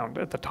playground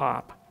at the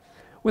top,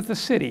 with the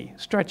city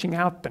stretching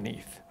out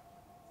beneath.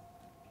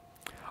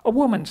 A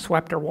woman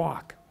swept her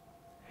walk.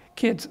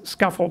 Kids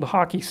scuffled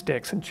hockey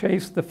sticks and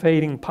chased the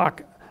fading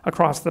puck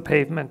across the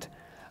pavement,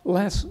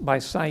 less by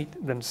sight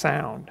than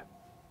sound.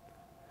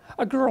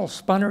 A girl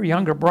spun her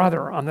younger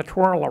brother on the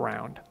twirl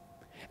around,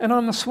 and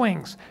on the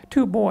swings,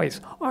 2 boys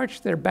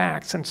arched their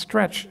backs and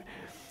stretched,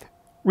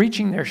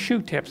 reaching their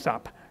shoe tips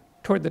up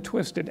toward the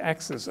twisted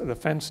X's of the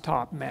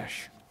fence-top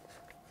mesh.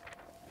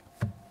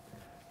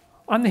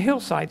 On the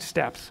hillside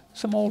steps,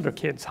 some older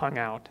kids hung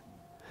out.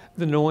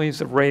 The noise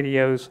of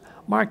radios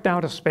marked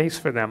out a space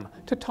for them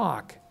to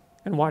talk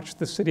and watch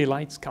the city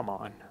lights come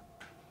on.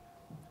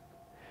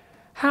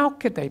 How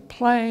could they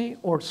play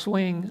or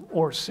swing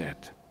or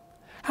sit?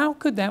 How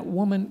could that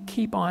woman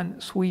keep on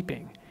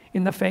sweeping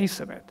in the face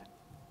of it?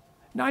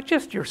 Not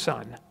just your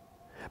son,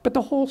 but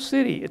the whole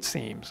city, it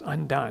seems,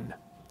 undone.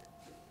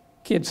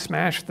 Kids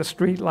smash the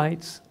street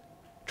lights,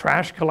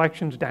 trash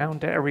collections down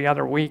to every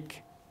other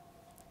week.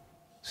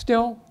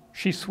 Still,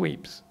 she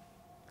sweeps,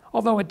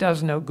 although it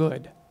does no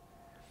good.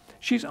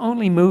 She's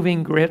only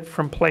moving grit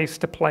from place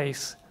to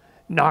place,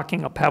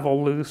 knocking a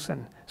pebble loose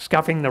and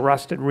scuffing the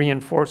rusted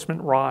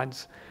reinforcement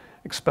rods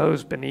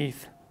exposed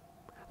beneath,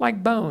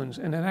 like bones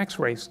in an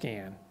X-ray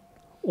scan,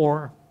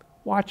 or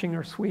watching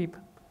her sweep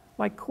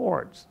like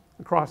cords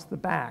across the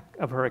back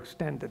of her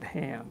extended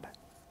hand.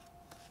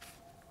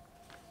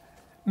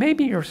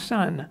 Maybe your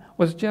son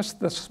was just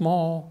the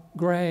small,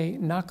 gray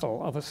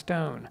knuckle of a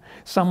stone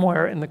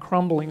somewhere in the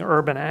crumbling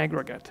urban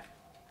aggregate.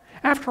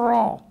 After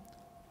all,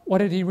 what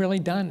had he really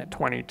done at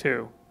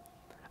 22?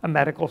 A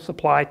medical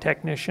supply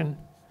technician,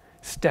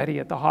 steady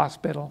at the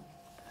hospital,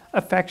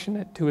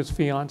 affectionate to his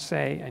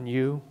fiancée and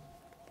you.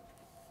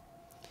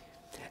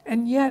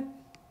 And yet,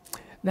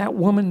 that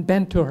woman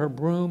bent to her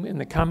broom in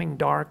the coming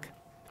dark,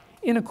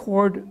 in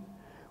accord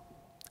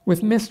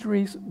with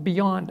mysteries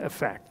beyond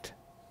effect,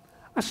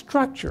 a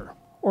structure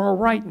or a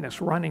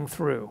rightness running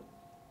through.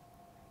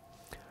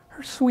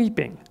 Her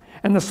sweeping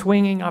and the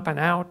swinging up and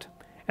out,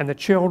 and the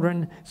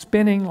children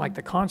spinning like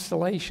the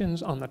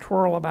constellations on the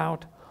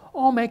twirlabout,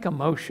 all make a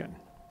motion.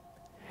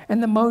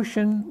 And the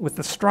motion with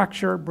the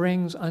structure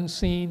brings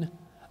unseen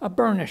a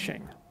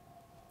burnishing.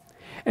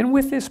 And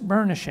with this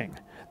burnishing,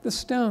 the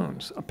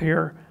stones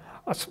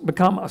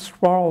become a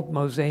sprawled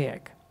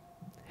mosaic.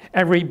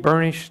 Every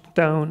burnished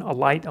stone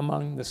alight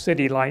among the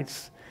city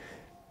lights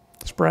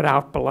spread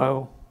out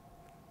below.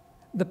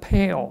 The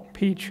pale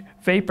peach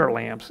vapor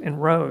lamps in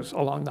rows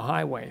along the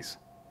highways.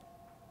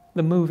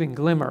 The moving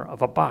glimmer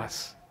of a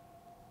bus.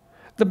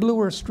 The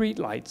bluer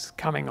streetlights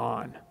coming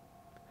on.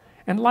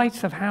 And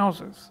lights of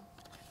houses.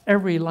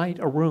 Every light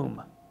a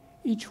room,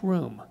 each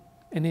room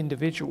an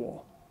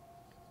individual.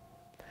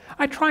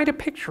 I try to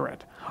picture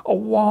it, a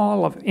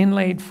wall of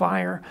inlaid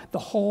fire, the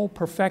whole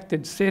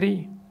perfected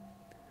city,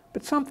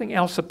 but something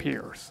else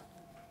appears,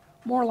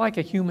 more like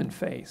a human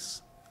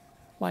face,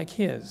 like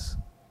his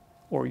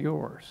or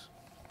yours.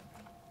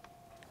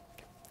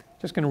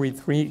 Just going to read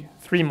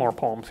three more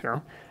poems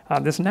here.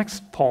 This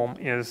next poem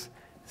is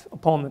a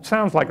poem that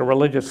sounds like a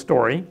religious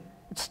story.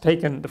 It's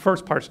taken, the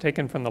first part's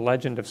taken from the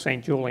legend of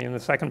St. Julian, the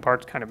second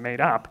part's kind of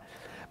made up.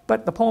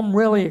 But the poem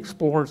really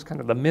explores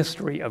kind of the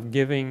mystery of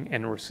giving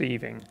and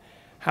receiving,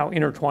 how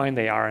intertwined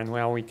they are, and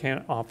how we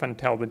can't often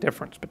tell the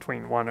difference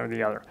between one or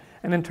the other.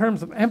 And in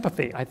terms of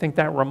empathy, I think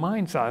that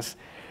reminds us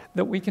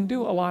that we can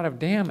do a lot of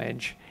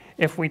damage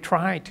if we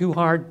try too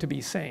hard to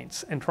be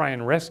saints and try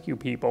and rescue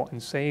people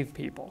and save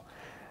people.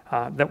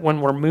 That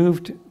when we're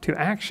moved to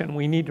action,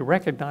 we need to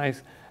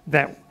recognize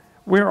that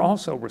we're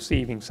also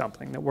receiving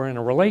something, that we're in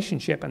a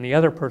relationship and the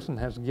other person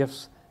has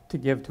gifts to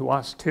give to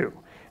us too,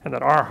 and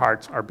that our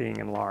hearts are being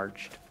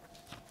enlarged.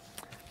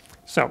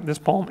 So this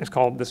poem is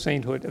called The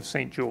Sainthood of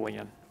St.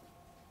 Julian.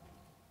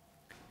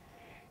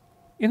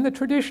 In the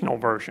traditional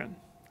version,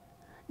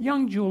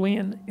 Young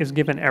Julian is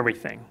given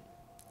everything: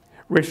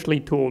 richly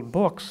tooled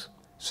books,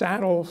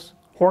 saddles,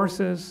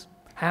 horses,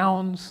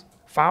 hounds,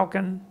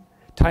 falcon,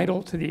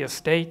 title to the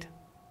estate.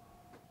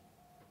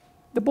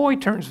 The boy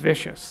turns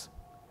vicious,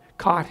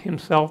 caught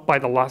himself by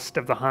the lust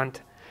of the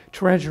hunt,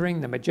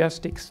 treasuring the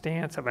majestic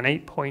stance of an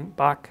 8-point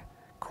buck,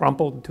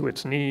 crumpled to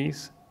its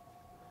knees.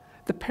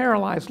 The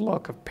paralyzed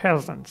look of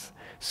peasants,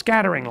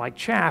 scattering like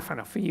chaff in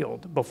a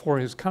field before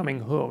his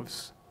coming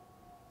hooves.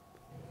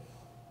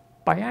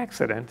 By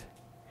accident,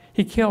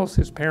 he kills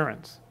his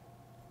parents.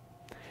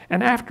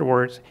 And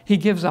afterwards, he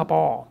gives up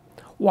all,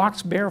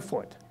 walks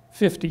barefoot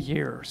 50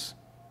 years.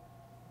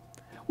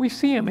 We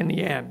see him in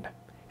the end,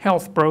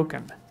 health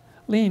broken,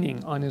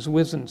 leaning on his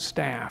wizened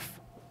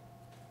staff.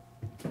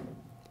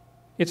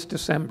 It's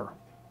December,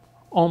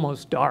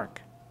 almost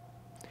dark.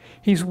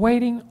 He's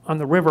waiting on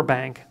the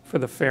riverbank for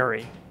the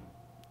ferry.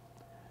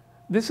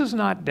 This is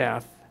not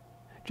death,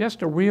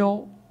 just a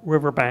real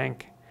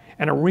riverbank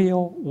and a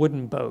real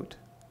wooden boat,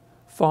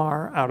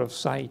 far out of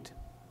sight,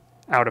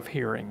 out of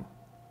hearing.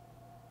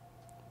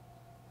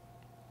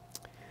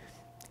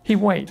 He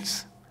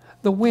waits.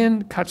 The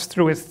wind cuts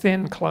through his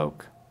thin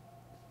cloak.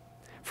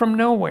 From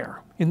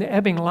nowhere, in the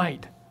ebbing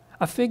light,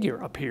 a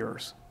figure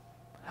appears,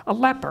 a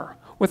leper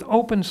with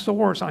open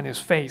sores on his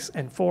face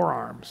and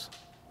forearms.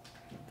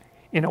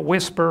 In a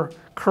whisper,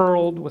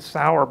 curled with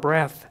sour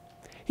breath,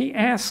 he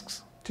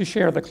asks to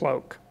share the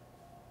cloak.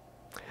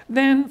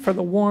 Then for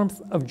the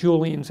warmth of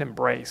Julian's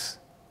embrace.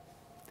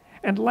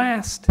 And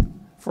last,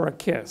 for a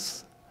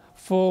kiss,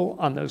 full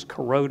on those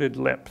corroded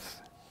lips.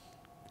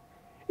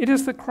 It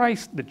is the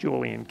Christ that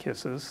Julian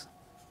kisses,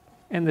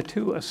 and the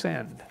two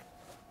ascend.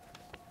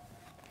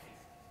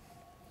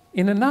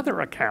 In another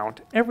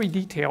account, every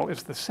detail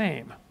is the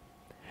same,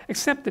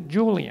 except that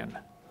Julian,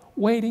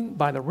 waiting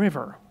by the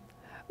river,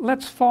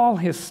 lets fall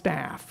his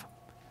staff,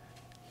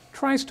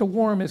 tries to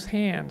warm his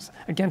hands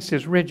against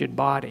his rigid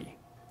body.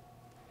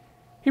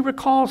 He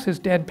recalls his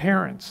dead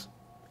parents,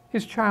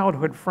 his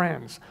childhood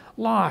friends,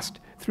 lost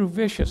through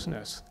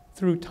viciousness,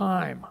 through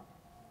time.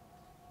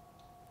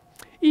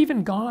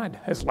 Even God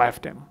has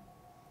left him.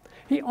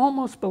 He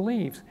almost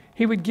believes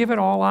he would give it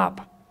all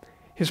up,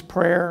 his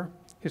prayer,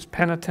 his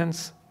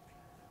penitence,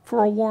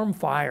 for a warm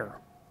fire,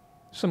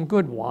 some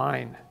good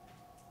wine.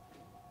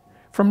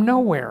 From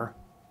nowhere,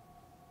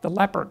 the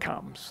leper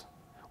comes,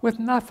 with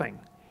nothing,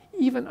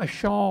 even a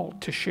shawl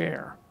to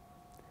share,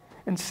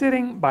 and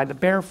sitting by the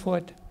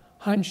barefoot,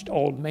 hunched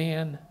old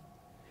man,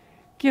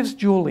 gives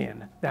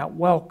Julian that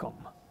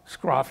welcome,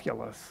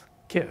 scrofulous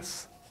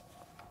kiss.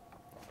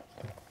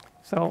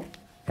 So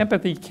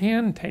empathy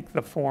can take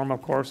the form,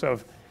 of course,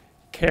 of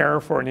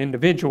care for an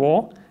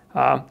individual,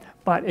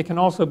 but it can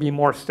also be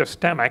more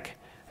systemic.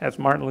 As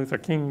Martin Luther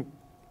King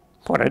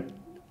put it,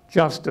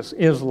 justice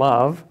is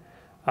love,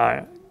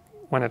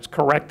 when it's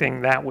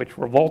correcting that which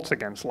revolts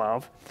against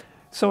love.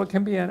 So it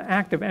can be an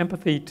act of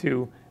empathy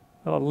to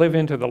live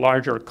into the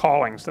larger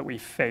callings that we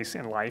face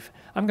in life.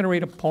 I'm going to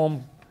read a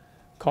poem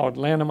called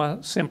L'Anima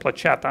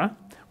Simplicetta,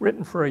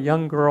 written for a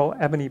young girl,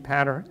 Ebony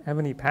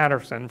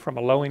Patterson, from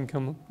a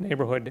low-income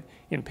neighborhood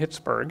in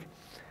Pittsburgh.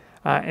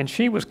 And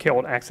she was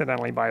killed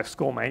accidentally by a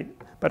schoolmate.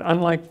 But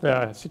unlike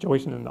the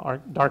situation in the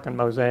Darkened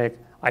Mosaic,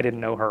 I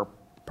didn't know her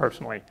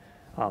personally.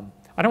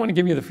 I don't want to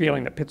give you the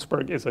feeling that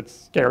Pittsburgh is a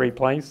scary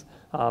place.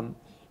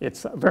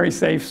 It's a very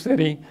safe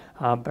city,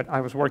 but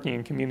I was working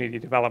in community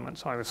development,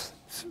 so I was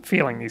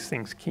feeling these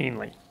things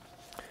keenly.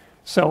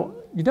 So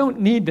you don't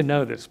need to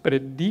know this, but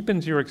it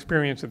deepens your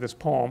experience of this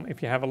poem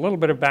if you have a little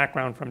bit of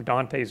background from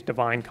Dante's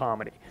Divine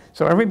Comedy.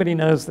 So everybody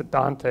knows that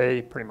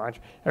Dante, pretty much,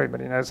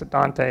 everybody knows that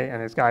Dante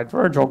and his guide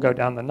Virgil go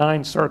down the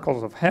 9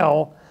 circles of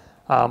hell,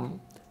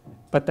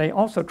 but they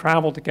also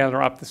travel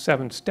together up the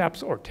 7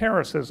 steps or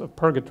terraces of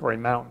Purgatory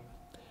Mountain.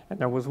 And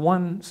there was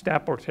 1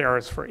 step or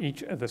terrace for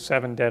each of the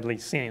 7 deadly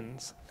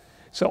sins.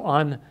 So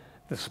on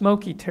the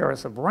smoky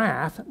terrace of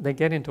wrath, they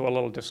get into a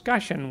little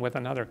discussion with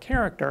another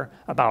character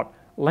about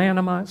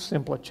L'Anima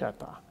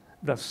Simplicetta,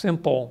 the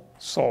simple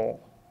soul.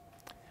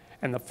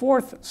 And the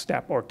 4th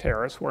step or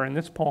terrace, where in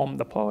this poem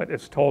the poet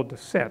is told to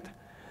sit,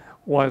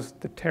 was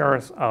the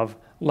terrace of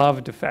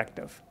love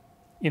defective,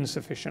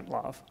 insufficient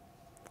love.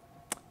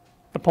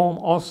 The poem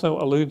also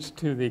alludes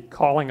to the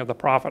calling of the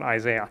prophet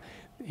Isaiah.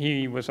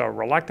 He was a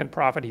reluctant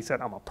prophet. He said,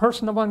 I'm a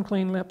person of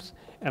unclean lips,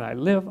 and I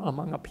live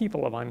among a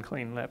people of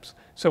unclean lips.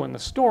 So in the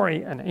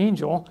story, an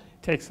angel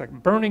takes a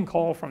burning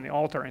coal from the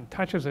altar and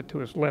touches it to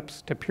his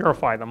lips to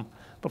purify them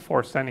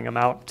before sending him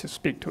out to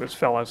speak to his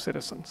fellow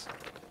citizens.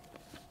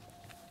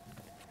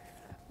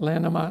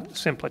 L'Anima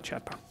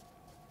Simplicetta.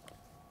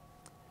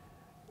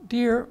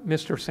 Dear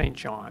Mr. St.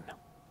 John,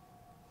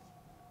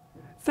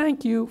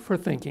 thank you for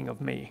thinking of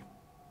me.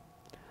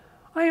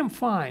 I am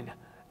fine,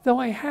 though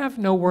I have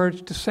no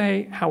words to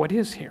say how it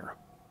is here.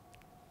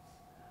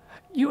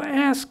 You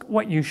ask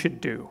what you should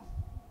do.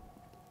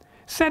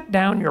 Set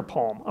down your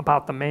poem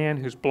about the man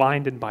who's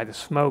blinded by the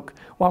smoke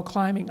while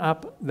climbing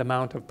up the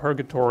Mount of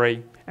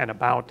Purgatory and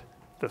about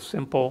the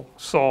simple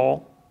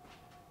soul.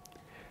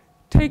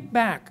 Take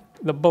back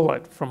the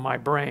bullet from my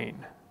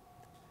brain.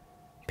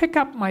 Pick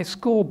up my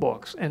school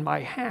books and my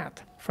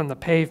hat from the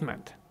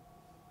pavement.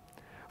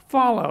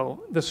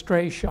 Follow the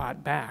stray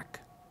shot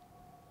back.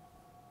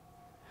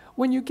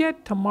 When you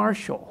get to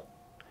Marshall,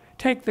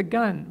 take the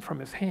gun from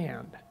his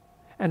hand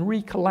and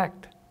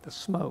recollect the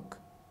smoke.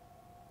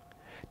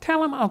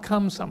 Tell him I'll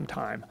come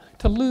sometime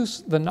to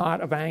loose the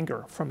knot of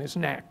anger from his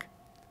neck.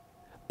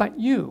 But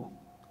you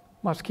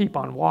must keep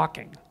on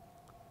walking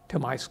to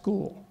my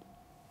school.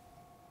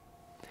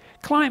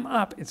 Climb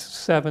up its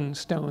 7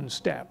 stone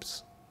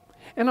steps,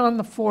 and on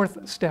the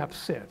 4th step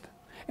sit,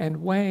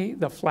 and weigh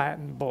the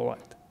flattened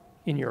bullet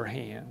in your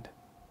hand.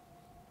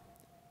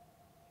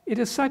 It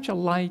is such a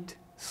light,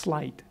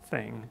 slight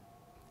thing,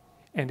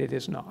 and it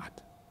is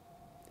not.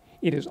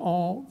 It is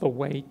all the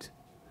weight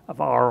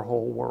of our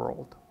whole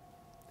world.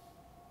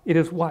 It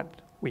is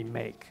what we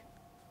make.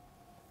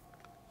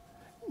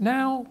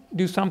 Now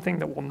do something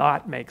that will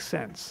not make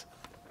sense.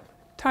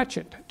 Touch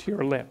it to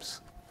your lips,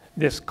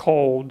 this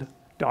cold,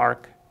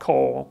 dark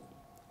coal.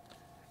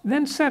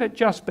 Then set it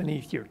just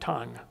beneath your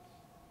tongue.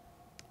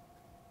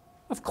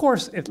 Of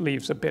course it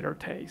leaves a bitter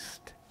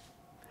taste.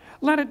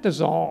 Let it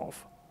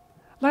dissolve.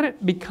 Let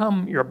it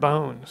become your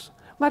bones.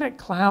 Let it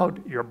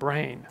cloud your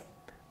brain.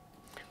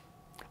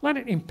 Let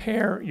it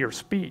impair your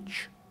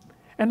speech.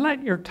 And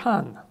let your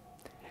tongue,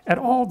 at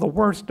all the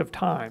worst of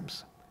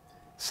times,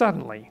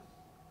 suddenly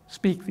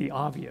speak the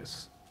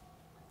obvious.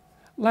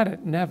 Let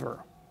it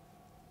never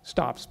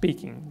stop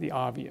speaking the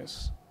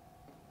obvious.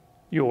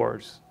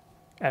 Yours,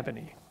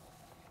 Ebony.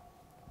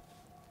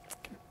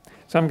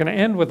 So I'm going to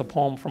end with a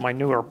poem from my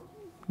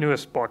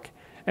newest book,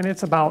 and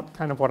it's about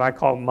kind of what I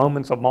call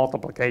moments of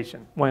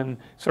multiplication, when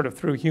sort of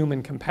through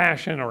human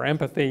compassion or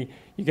empathy,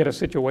 you get a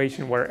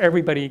situation where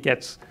everybody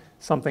gets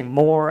something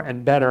more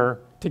and better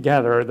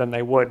together than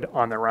they would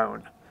on their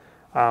own.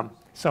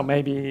 So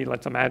maybe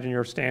let's imagine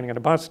you're standing at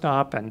a bus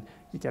stop and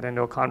you get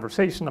into a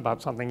conversation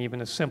about something even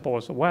as simple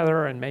as the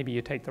weather, and maybe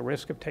you take the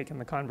risk of taking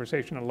the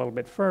conversation a little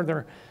bit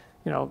further,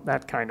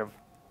 that kind of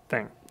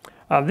thing.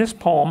 This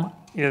poem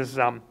is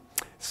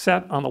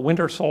set on the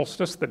winter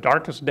solstice, the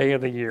darkest day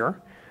of the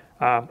year,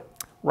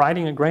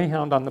 riding a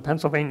greyhound on the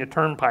Pennsylvania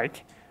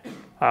Turnpike,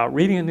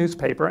 reading a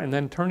newspaper, and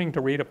then turning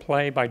to read a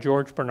play by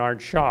George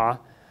Bernard Shaw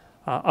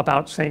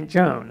about St.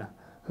 Joan,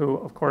 who,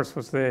 of course,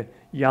 was the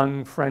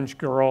young French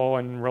girl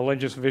and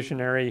religious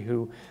visionary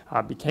who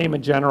became a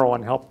general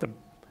and helped the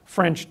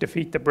French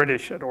defeat the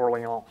British at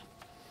Orleans.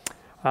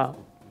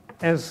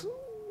 As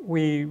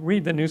we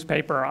read the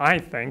newspaper, I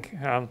think,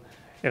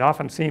 it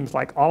often seems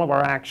like all of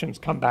our actions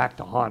come back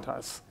to haunt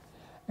us.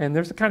 And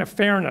there's a kind of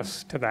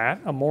fairness to that,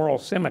 a moral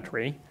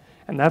symmetry,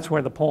 and that's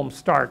where the poem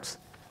starts.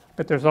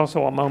 But there's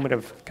also a moment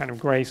of kind of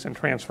grace and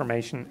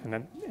transformation, and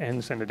it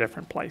ends in a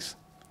different place.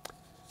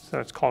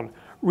 So it's called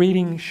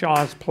Reading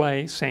Shaw's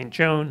Play, St.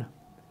 Joan,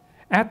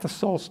 at the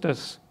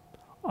solstice,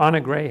 on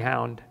a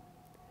greyhound,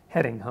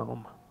 heading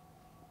home.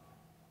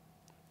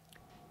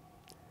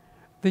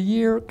 The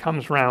year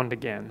comes round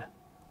again,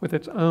 with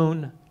its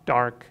own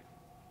dark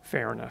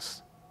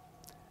fairness.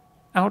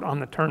 Out on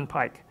the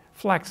turnpike,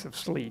 flecks of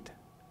sleet,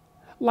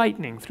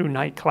 lightning through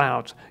night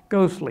clouds,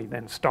 ghostly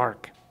then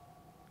stark,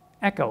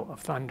 echo of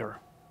thunder.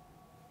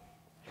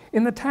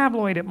 In the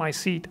tabloid at my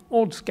seat,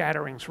 old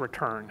scatterings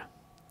return,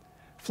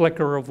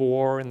 flicker of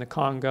war in the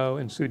Congo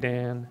and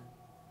Sudan,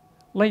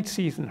 late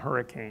season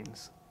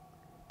hurricanes,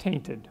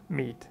 tainted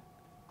meat.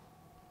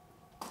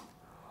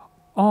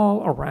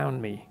 All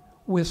around me,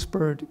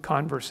 whispered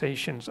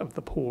conversations of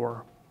the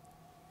poor.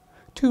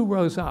 2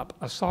 rows up,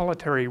 a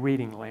solitary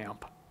reading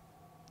lamp.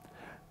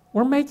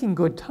 We're making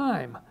good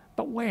time,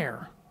 but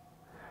where?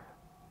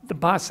 The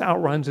bus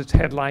outruns its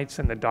headlights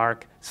in the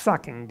dark,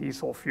 sucking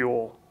diesel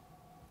fuel.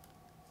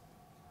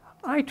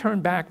 I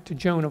turn back to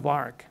Joan of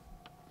Arc,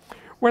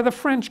 where the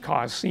French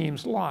cause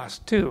seems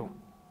lost too.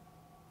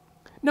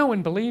 No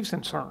one believes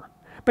in her,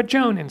 but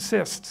Joan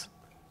insists.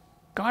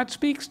 God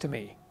speaks to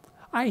me.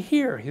 I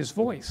hear his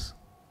voice.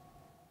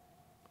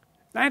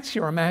 That's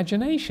your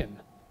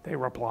imagination, they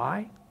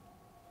reply.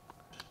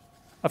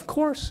 Of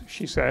course,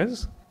 she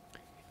says.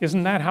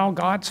 Isn't that how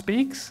God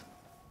speaks?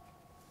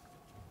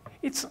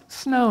 It's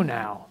snow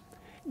now.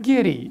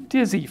 Giddy,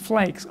 dizzy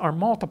flakes are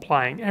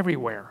multiplying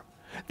everywhere.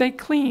 They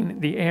clean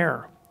the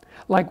air,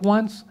 like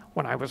once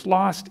when I was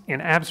lost in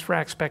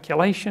abstract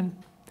speculation,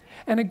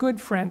 and a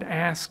good friend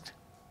asked,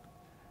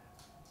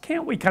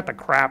 can't we cut the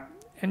crap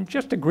and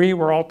just agree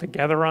we're all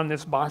together on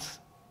this bus?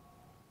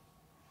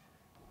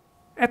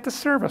 At the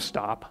service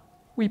stop,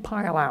 we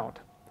pile out,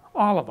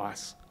 all of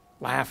us,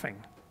 laughing.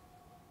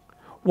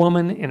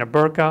 Woman in a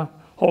burqa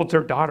holds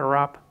her daughter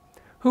up,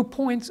 who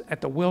points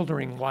at the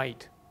wildering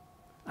white,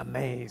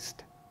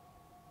 amazed.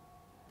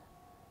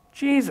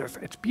 Jesus,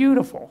 it's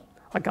beautiful,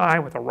 a guy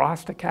with a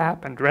Rasta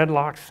cap and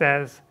dreadlocks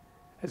says,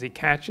 as he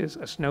catches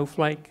a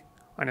snowflake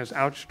on his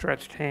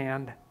outstretched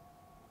hand.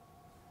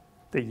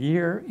 The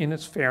year in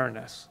its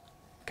fairness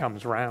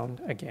comes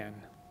round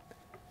again.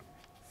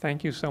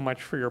 Thank you so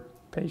much for your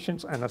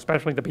patience, and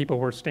especially the people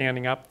who are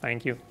standing up.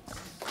 Thank you.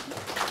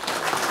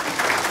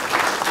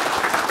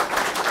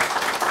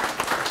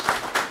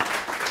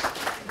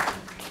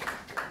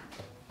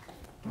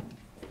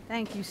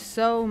 Thank you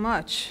so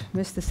much,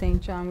 Mr.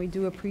 St. John. We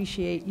do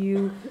appreciate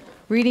you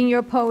reading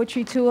your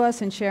poetry to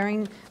us and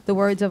sharing the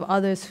words of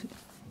others,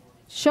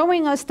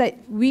 showing us that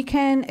we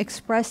can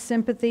express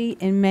sympathy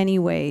in many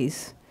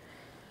ways.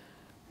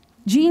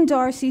 Jean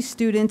Darcy's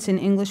students in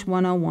English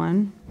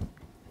 101,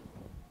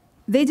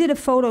 they did a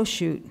photo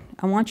shoot.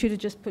 I want you to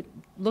just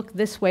look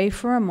this way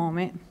for a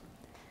moment.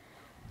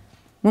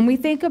 When we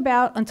think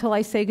about Until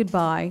I Say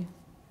Goodbye,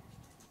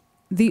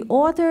 the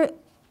author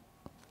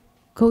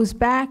goes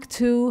back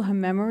to her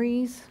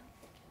memories.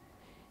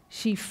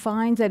 She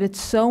finds that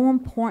it's so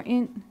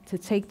important to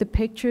take the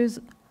pictures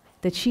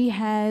that she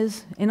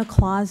has in a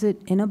closet,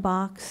 in a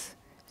box,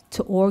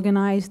 to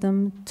organize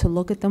them, to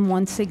look at them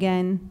once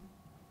again.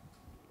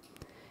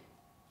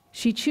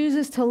 She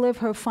chooses to live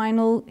her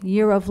final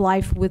year of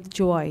life with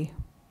joy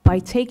by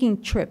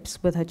taking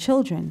trips with her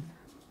children,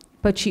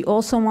 but she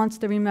also wants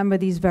to remember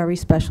these very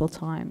special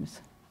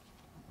times.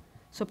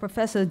 So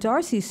Professor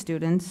Darcy's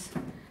students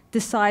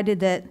decided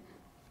that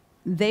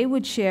they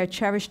would share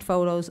cherished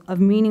photos of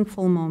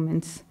meaningful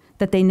moments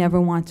that they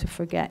never want to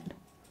forget.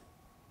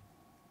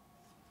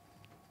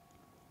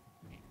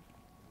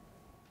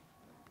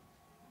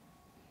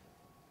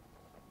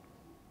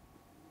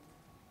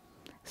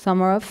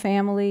 Some are of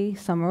family,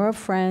 some are of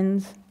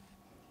friends.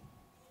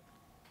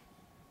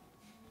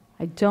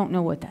 I don't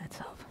know what that's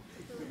of.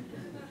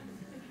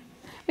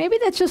 Maybe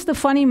that's just a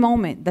funny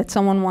moment that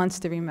someone wants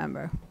to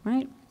remember,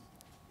 right?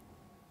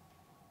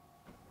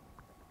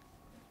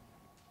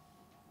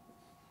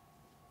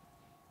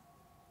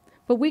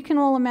 But we can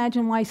all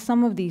imagine why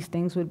some of these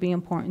things would be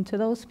important to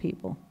those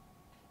people.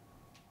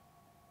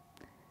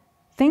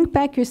 Think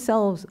back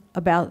yourselves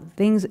about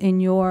things in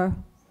your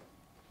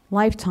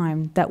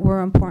lifetime that were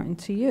important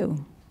to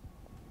you.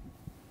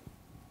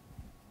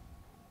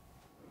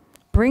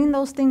 Bring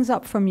those things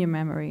up from your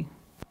memory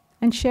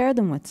and share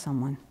them with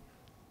someone.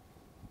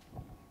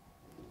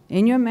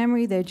 In your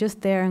memory, they're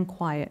just there and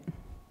quiet.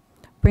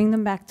 Bring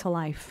them back to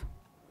life.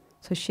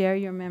 So share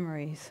your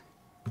memories.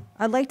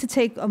 I'd like to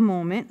take a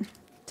moment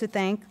to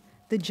thank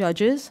the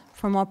judges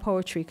from our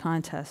poetry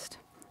contest.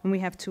 And we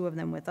have two of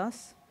them with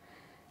us.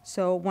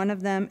 So one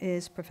of them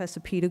is Professor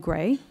Peter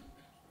Gray,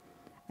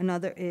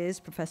 another is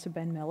Professor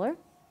Ben Miller,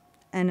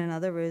 and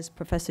another is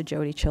Professor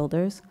Jody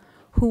Childers,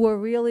 who were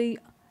really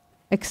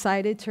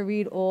excited to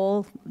read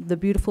all the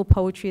beautiful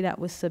poetry that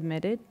was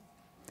submitted.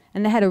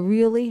 And they had a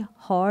really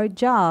hard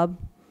job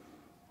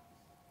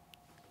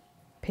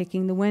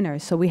picking the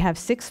winners. So we have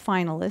 6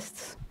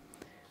 finalists.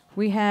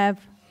 We have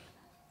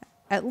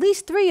at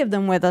least 3 of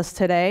them with us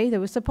today.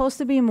 There was supposed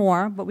to be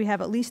more, but we have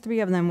at least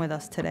 3 of them with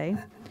us today.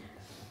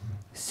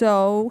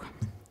 So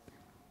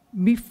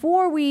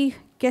before we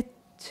get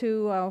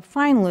to our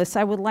finalists,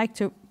 I would like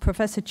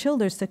Professor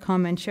Childers to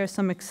come and share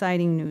some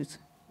exciting news.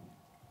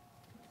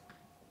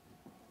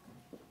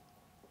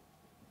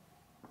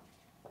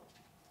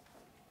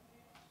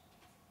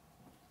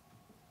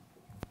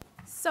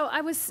 So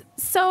I was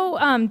so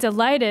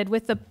delighted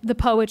with the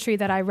poetry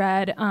that I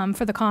read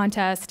for the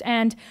contest.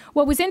 And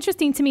what was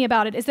interesting to me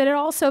about it is that it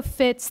also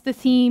fits the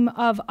theme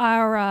of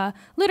our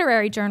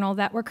literary journal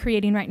that we're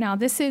creating right now.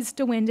 This is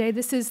DeWinde.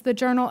 This is the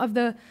journal of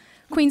the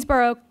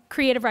Queensborough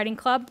Creative Writing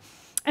Club.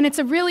 And it's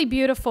a really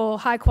beautiful,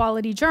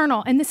 high-quality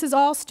journal. And this is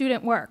all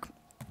student work.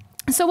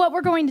 So what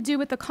we're going to do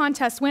with the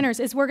contest winners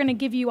is we're going to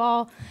give you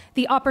all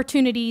the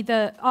opportunity,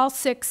 all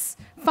 6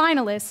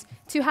 finalists,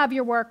 to have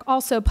your work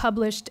also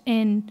published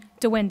in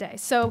DeWinde.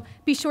 So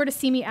be sure to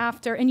see me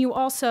after. And you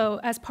also,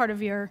 as part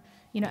of your,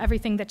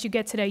 everything that you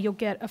get today, you'll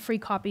get a free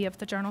copy of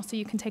the journal so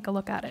you can take a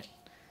look at it.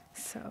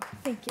 So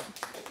thank you.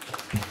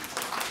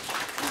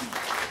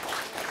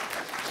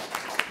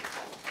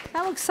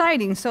 How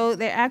exciting. So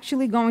they're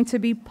actually going to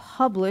be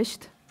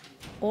published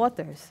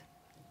authors.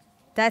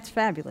 That's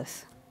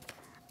fabulous.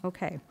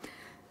 Okay.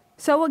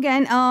 So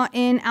again,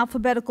 in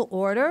alphabetical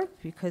order,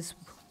 because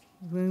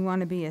we want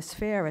to be as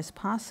fair as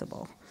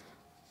possible,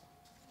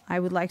 I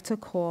would like to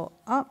call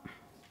up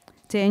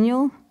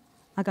Daniel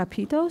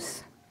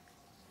Agapitos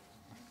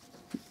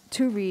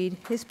to read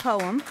his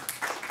poem,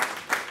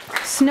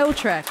 Snow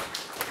Trek.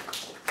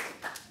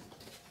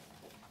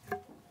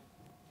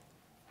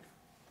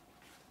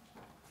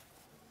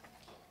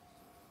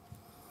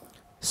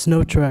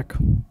 Snow Trek.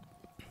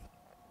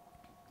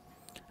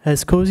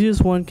 As cozy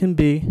as one can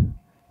be,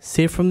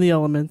 safe from the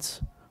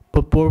elements,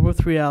 but bored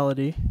with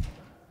reality,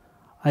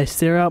 I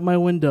stare out my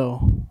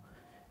window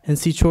and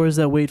see chores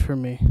that wait for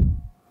me.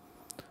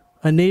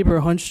 A neighbor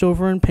hunched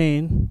over in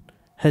pain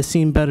has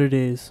seen better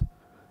days.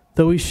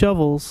 Though he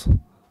shovels,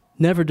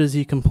 never does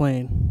he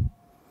complain.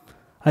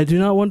 I do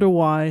not wonder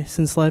why,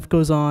 since life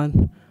goes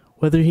on,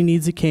 whether he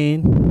needs a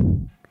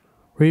cane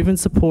or even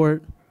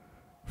support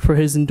for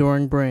his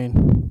enduring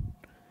brain.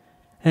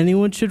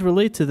 Anyone should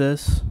relate to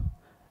this.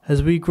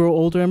 As we grow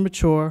older and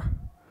mature,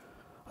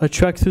 a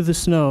trek through the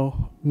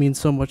snow means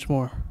so much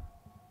more.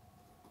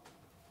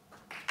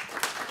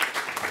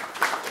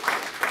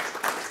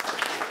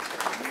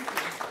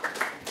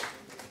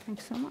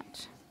 Thanks so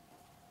much.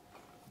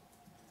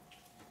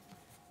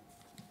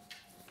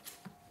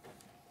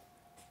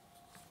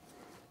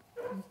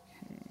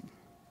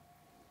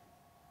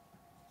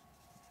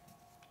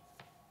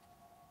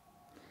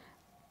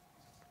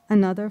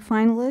 Another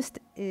finalist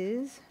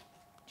is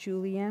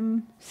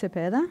Julienne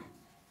Cepeda.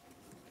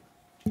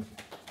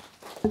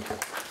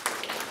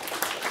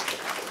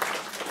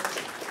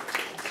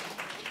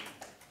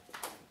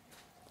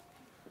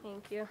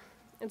 Thank you.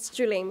 It's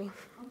Julemi.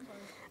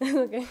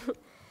 Okay. All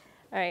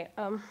right.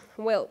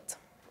 Wilt.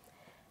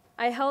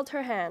 I held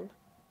her hand.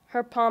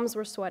 Her palms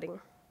were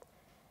sweating.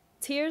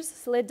 Tears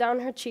slid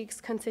down her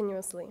cheeks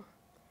continuously.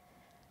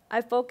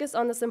 I focused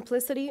on the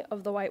simplicity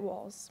of the white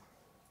walls.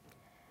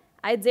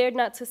 I dared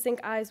not to sync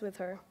eyes with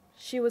her.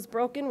 She was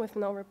broken with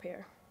no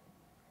repair.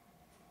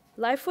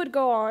 Life would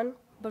go on,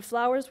 but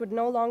flowers would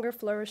no longer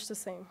flourish the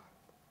same.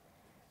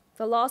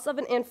 The loss of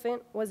an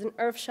infant was an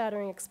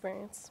earth-shattering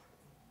experience.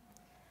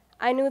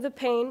 I knew the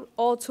pain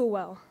all too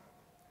well.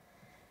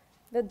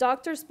 The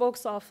doctor spoke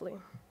softly.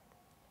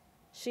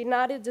 She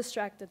nodded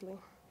distractedly.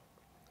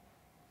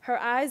 Her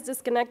eyes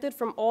disconnected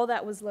from all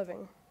that was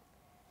living.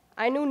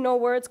 I knew no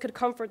words could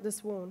comfort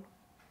this wound,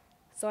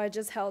 so I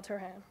just held her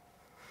hand.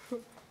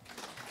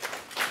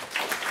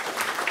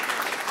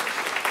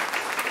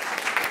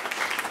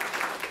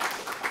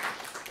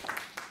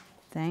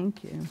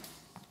 Thank you.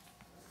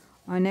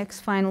 Our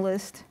next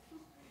finalist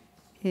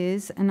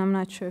is, and I'm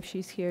not sure if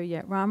she's here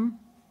yet, Rama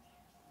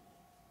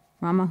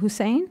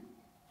Hussein.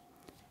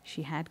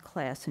 She had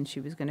class and she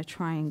was going to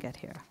try and get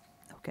here.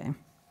 Okay.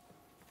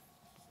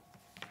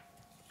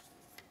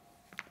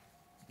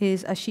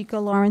 Is Ashika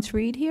Lawrence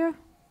Reed here?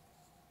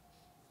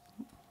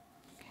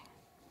 Okay.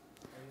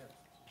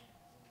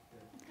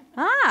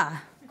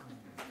 Ah,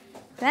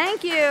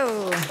 thank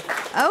you.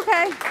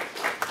 Okay.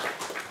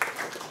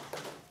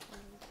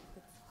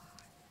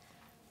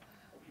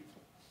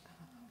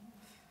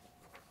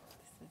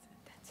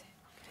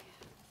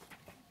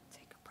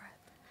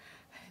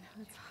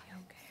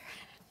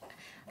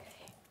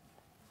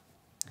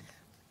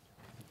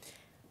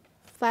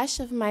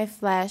 Flesh of my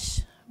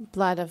flesh,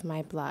 blood of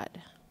my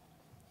blood.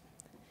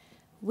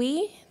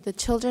 We, the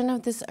children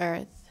of this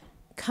earth,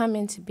 come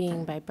into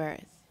being by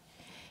birth,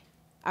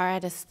 are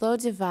at a slow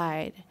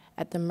divide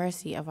at the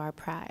mercy of our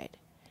pride.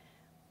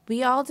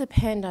 We all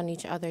depend on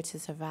each other to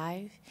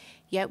survive,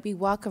 yet we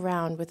walk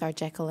around with our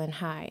Jekyll and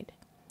Hyde,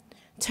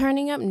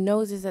 turning up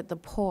noses at the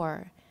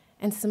poor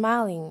and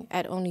smiling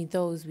at only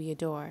those we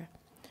adore,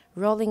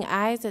 rolling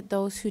eyes at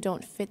those who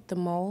don't fit the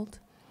mold,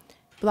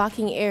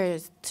 blocking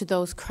ears to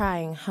those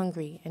crying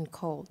hungry and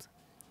cold,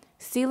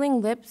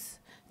 sealing lips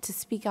to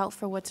speak out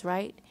for what's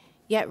right,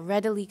 yet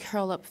readily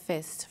curl up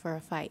fists for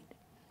a fight.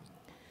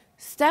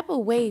 Step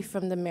away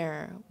from the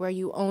mirror where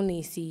you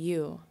only see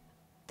you,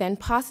 then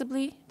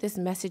possibly this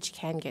message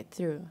can get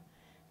through.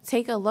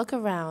 Take a look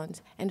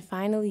around and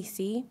finally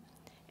see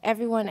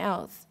everyone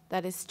else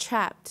that is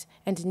trapped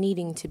and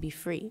needing to be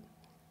free.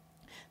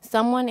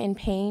 Someone in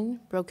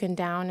pain, broken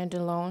down and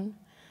alone,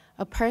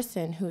 a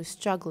person who is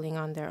struggling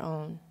on their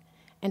own.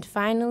 And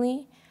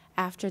finally,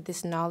 after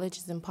this knowledge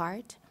is in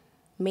part,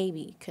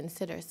 maybe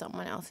consider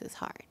someone else's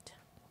heart.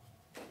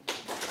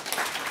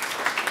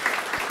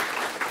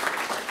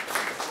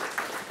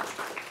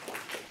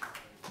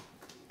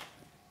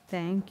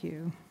 Thank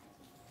you.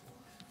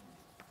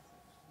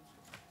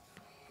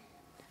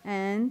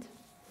 And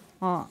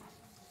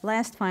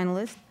last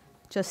finalist,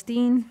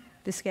 Justine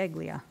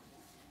Biscaglia.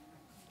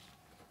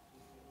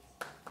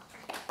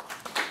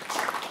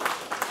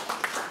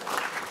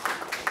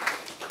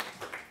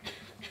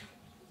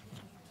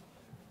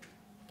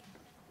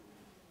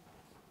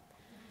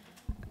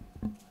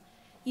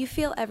 You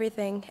feel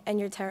everything, and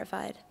you're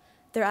terrified.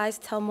 Their eyes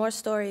tell more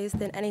stories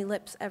than any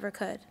lips ever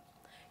could.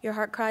 Your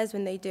heart cries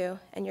when they do,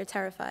 and you're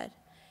terrified.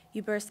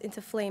 You burst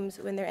into flames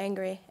when they're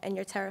angry, and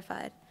you're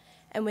terrified.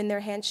 And when their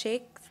hand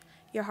shakes,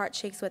 your heart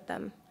shakes with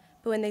them.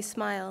 But when they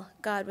smile,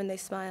 God, when they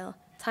smile,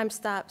 time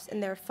stops,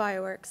 and there are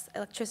fireworks,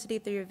 electricity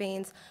through your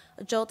veins,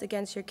 a jolt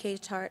against your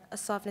caged heart, a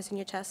softness in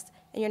your chest,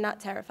 and you're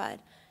not terrified.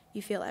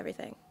 You feel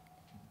everything.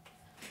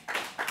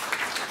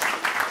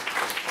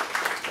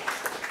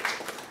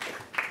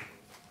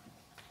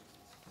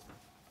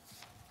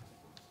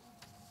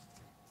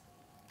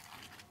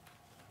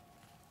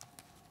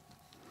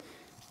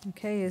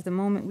 Okay, is the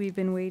moment we've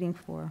been waiting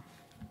for.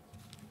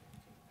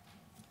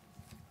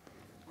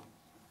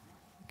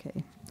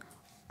 Okay.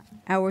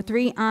 Our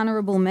 3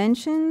 honorable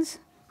mentions,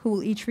 who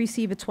will each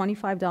receive a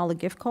 $25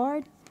 gift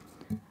card.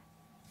 I'm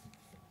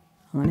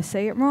going to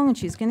say it wrong, and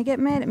she's going to get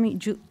mad at me.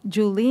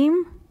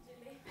 Julene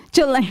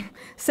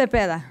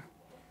Cepeda.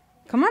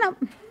 Come on up.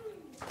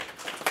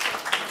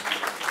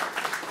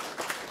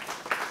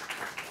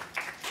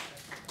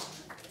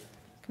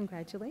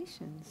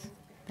 Congratulations.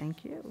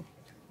 Thank you.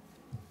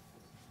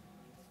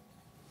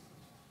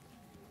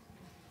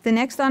 The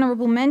next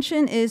honorable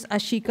mention is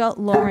Ashika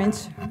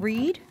Lawrence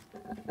Reed,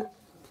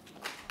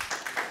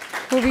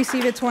 who'll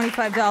receive a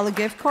 $25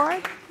 gift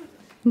card.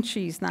 And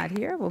she's not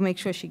here. We'll make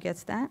sure she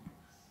gets that.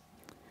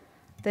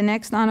 The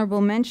next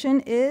honorable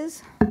mention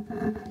is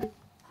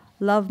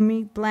Love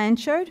Me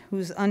Blanchard,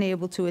 who's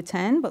unable to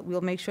attend, but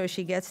we'll make sure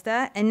she gets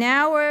that. And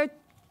now we're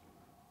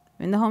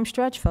in the home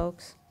stretch,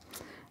 folks.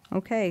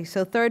 Okay,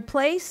 so third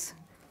place,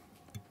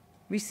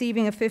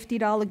 Receiving a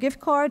 $50 gift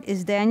card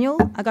is Daniel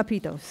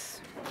Agapitos.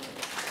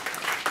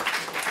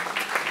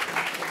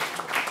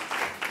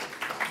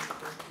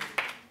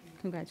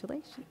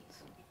 Congratulations.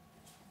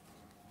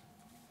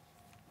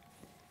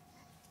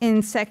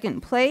 In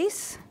second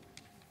place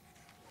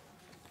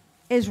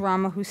is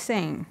Rama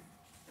Hussein.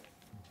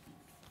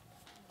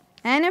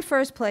 And in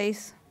first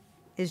place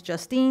is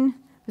Justine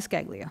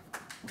Viscaglia.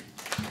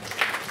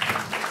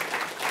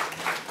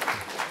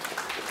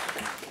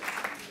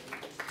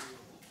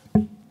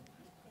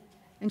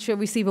 And she'll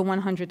receive a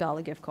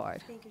 $100 gift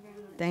card. Thank you very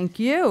much. Thank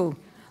you.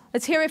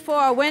 Let's hear it for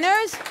our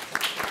winners.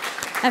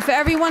 And for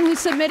everyone who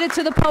submitted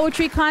to the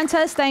poetry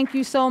contest, thank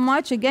you so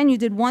much. Again, you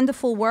did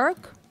wonderful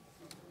work.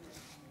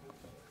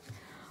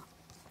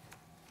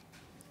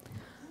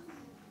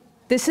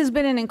 This has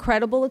been an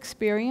incredible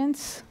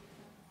experience,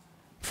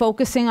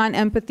 focusing on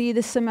empathy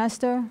this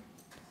semester.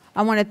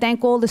 I want to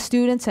thank all the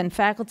students and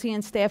faculty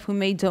and staff who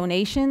made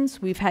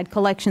donations. We've had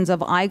collections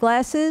of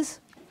eyeglasses,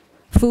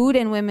 food,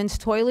 and women's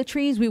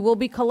toiletries. We will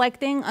be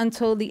collecting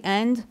until the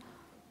end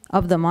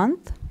of the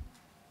month.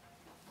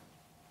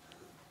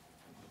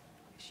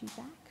 Is she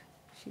back?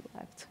 She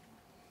left.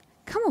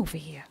 Come over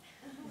here.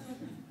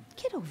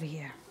 Get over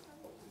here.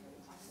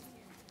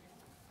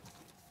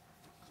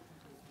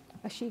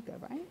 Ashika,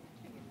 right?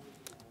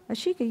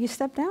 Ashika, you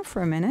stepped down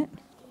for a minute.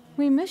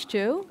 We missed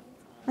you.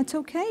 That's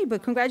okay,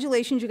 but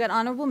congratulations, you got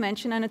honorable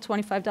mention and a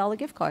 $25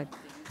 gift card.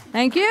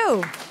 Thank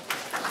you.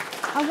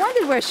 I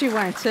wondered where she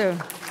went to.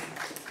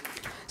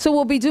 So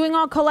we'll be doing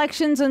our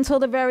collections until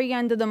the very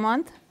end of the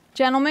month.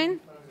 Gentlemen,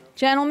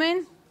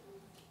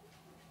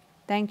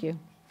 thank you.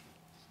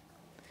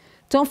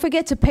 Don't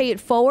forget to pay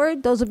it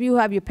forward. Those of you who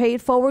have your pay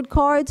it forward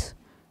cards,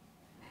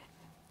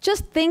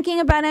 just thinking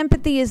about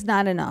empathy is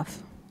not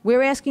enough.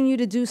 We're asking you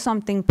to do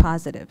something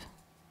positive.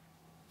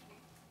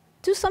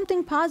 Do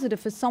something positive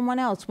for someone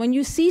else. When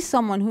you see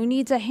someone who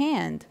needs a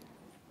hand,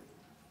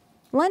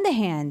 lend a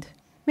hand.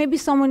 Maybe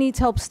someone needs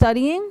help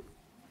studying.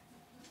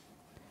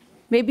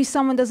 Maybe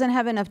someone doesn't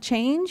have enough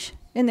change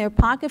in their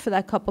pocket for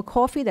that cup of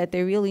coffee that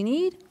they really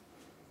need.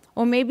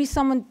 Or maybe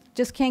someone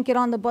just can't get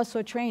on the bus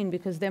or train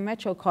because their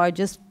Metro card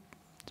just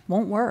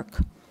won't work.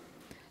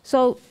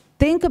 So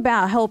think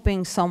about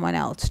helping someone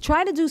else.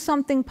 Try to do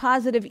something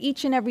positive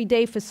each and every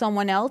day for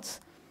someone else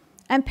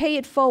and pay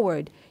it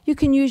forward. You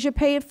can use your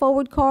pay it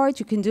forward cards.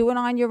 You can do it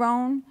on your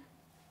own.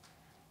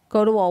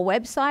 Go to our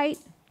website,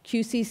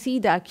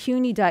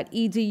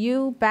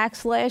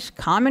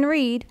 qcc.cuny.edu/Common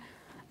Read.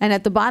 And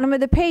at the bottom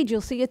of the page,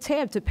 you'll see a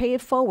tab to pay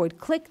it forward.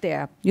 Click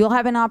there. You'll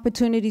have an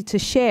opportunity to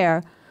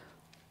share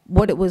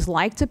what it was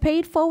like to pay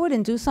it forward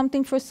and do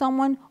something for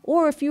someone,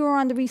 or if you were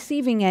on the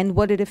receiving end,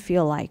 what did it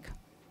feel like?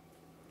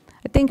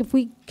 I think if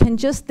we can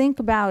just think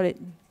about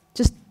it,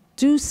 just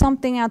do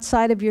something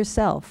outside of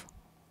yourself.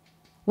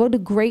 What a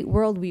great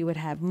world we would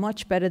have,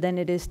 much better than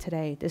it is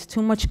today. There's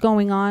too much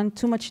going on,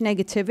 too much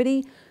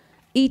negativity.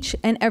 Each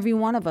and every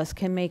one of us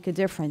can make a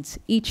difference.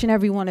 Each and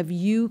every one of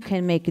you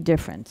can make a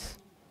difference.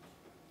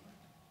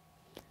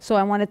 So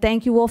I want to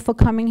thank you all for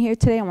coming here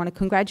today. I want to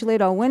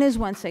congratulate our winners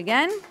once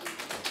again.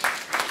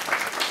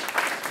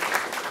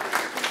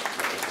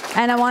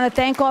 And I want to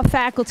thank our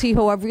faculty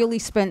who have really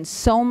spent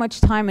so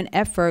much time and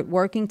effort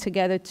working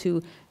together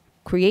to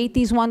create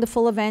these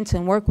wonderful events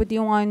and work with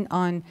you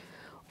on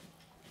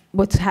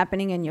what's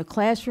happening in your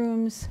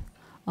classrooms.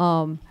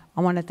 I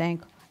want to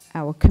thank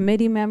our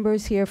committee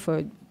members here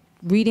for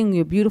reading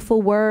your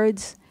beautiful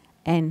words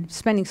and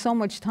spending so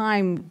much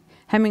time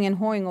hemming and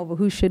hawing over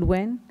who should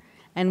win.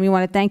 And we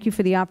want to thank you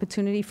for the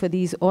opportunity for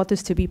these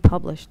authors to be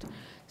published.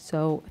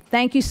 So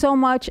thank you so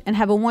much and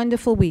have a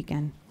wonderful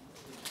weekend.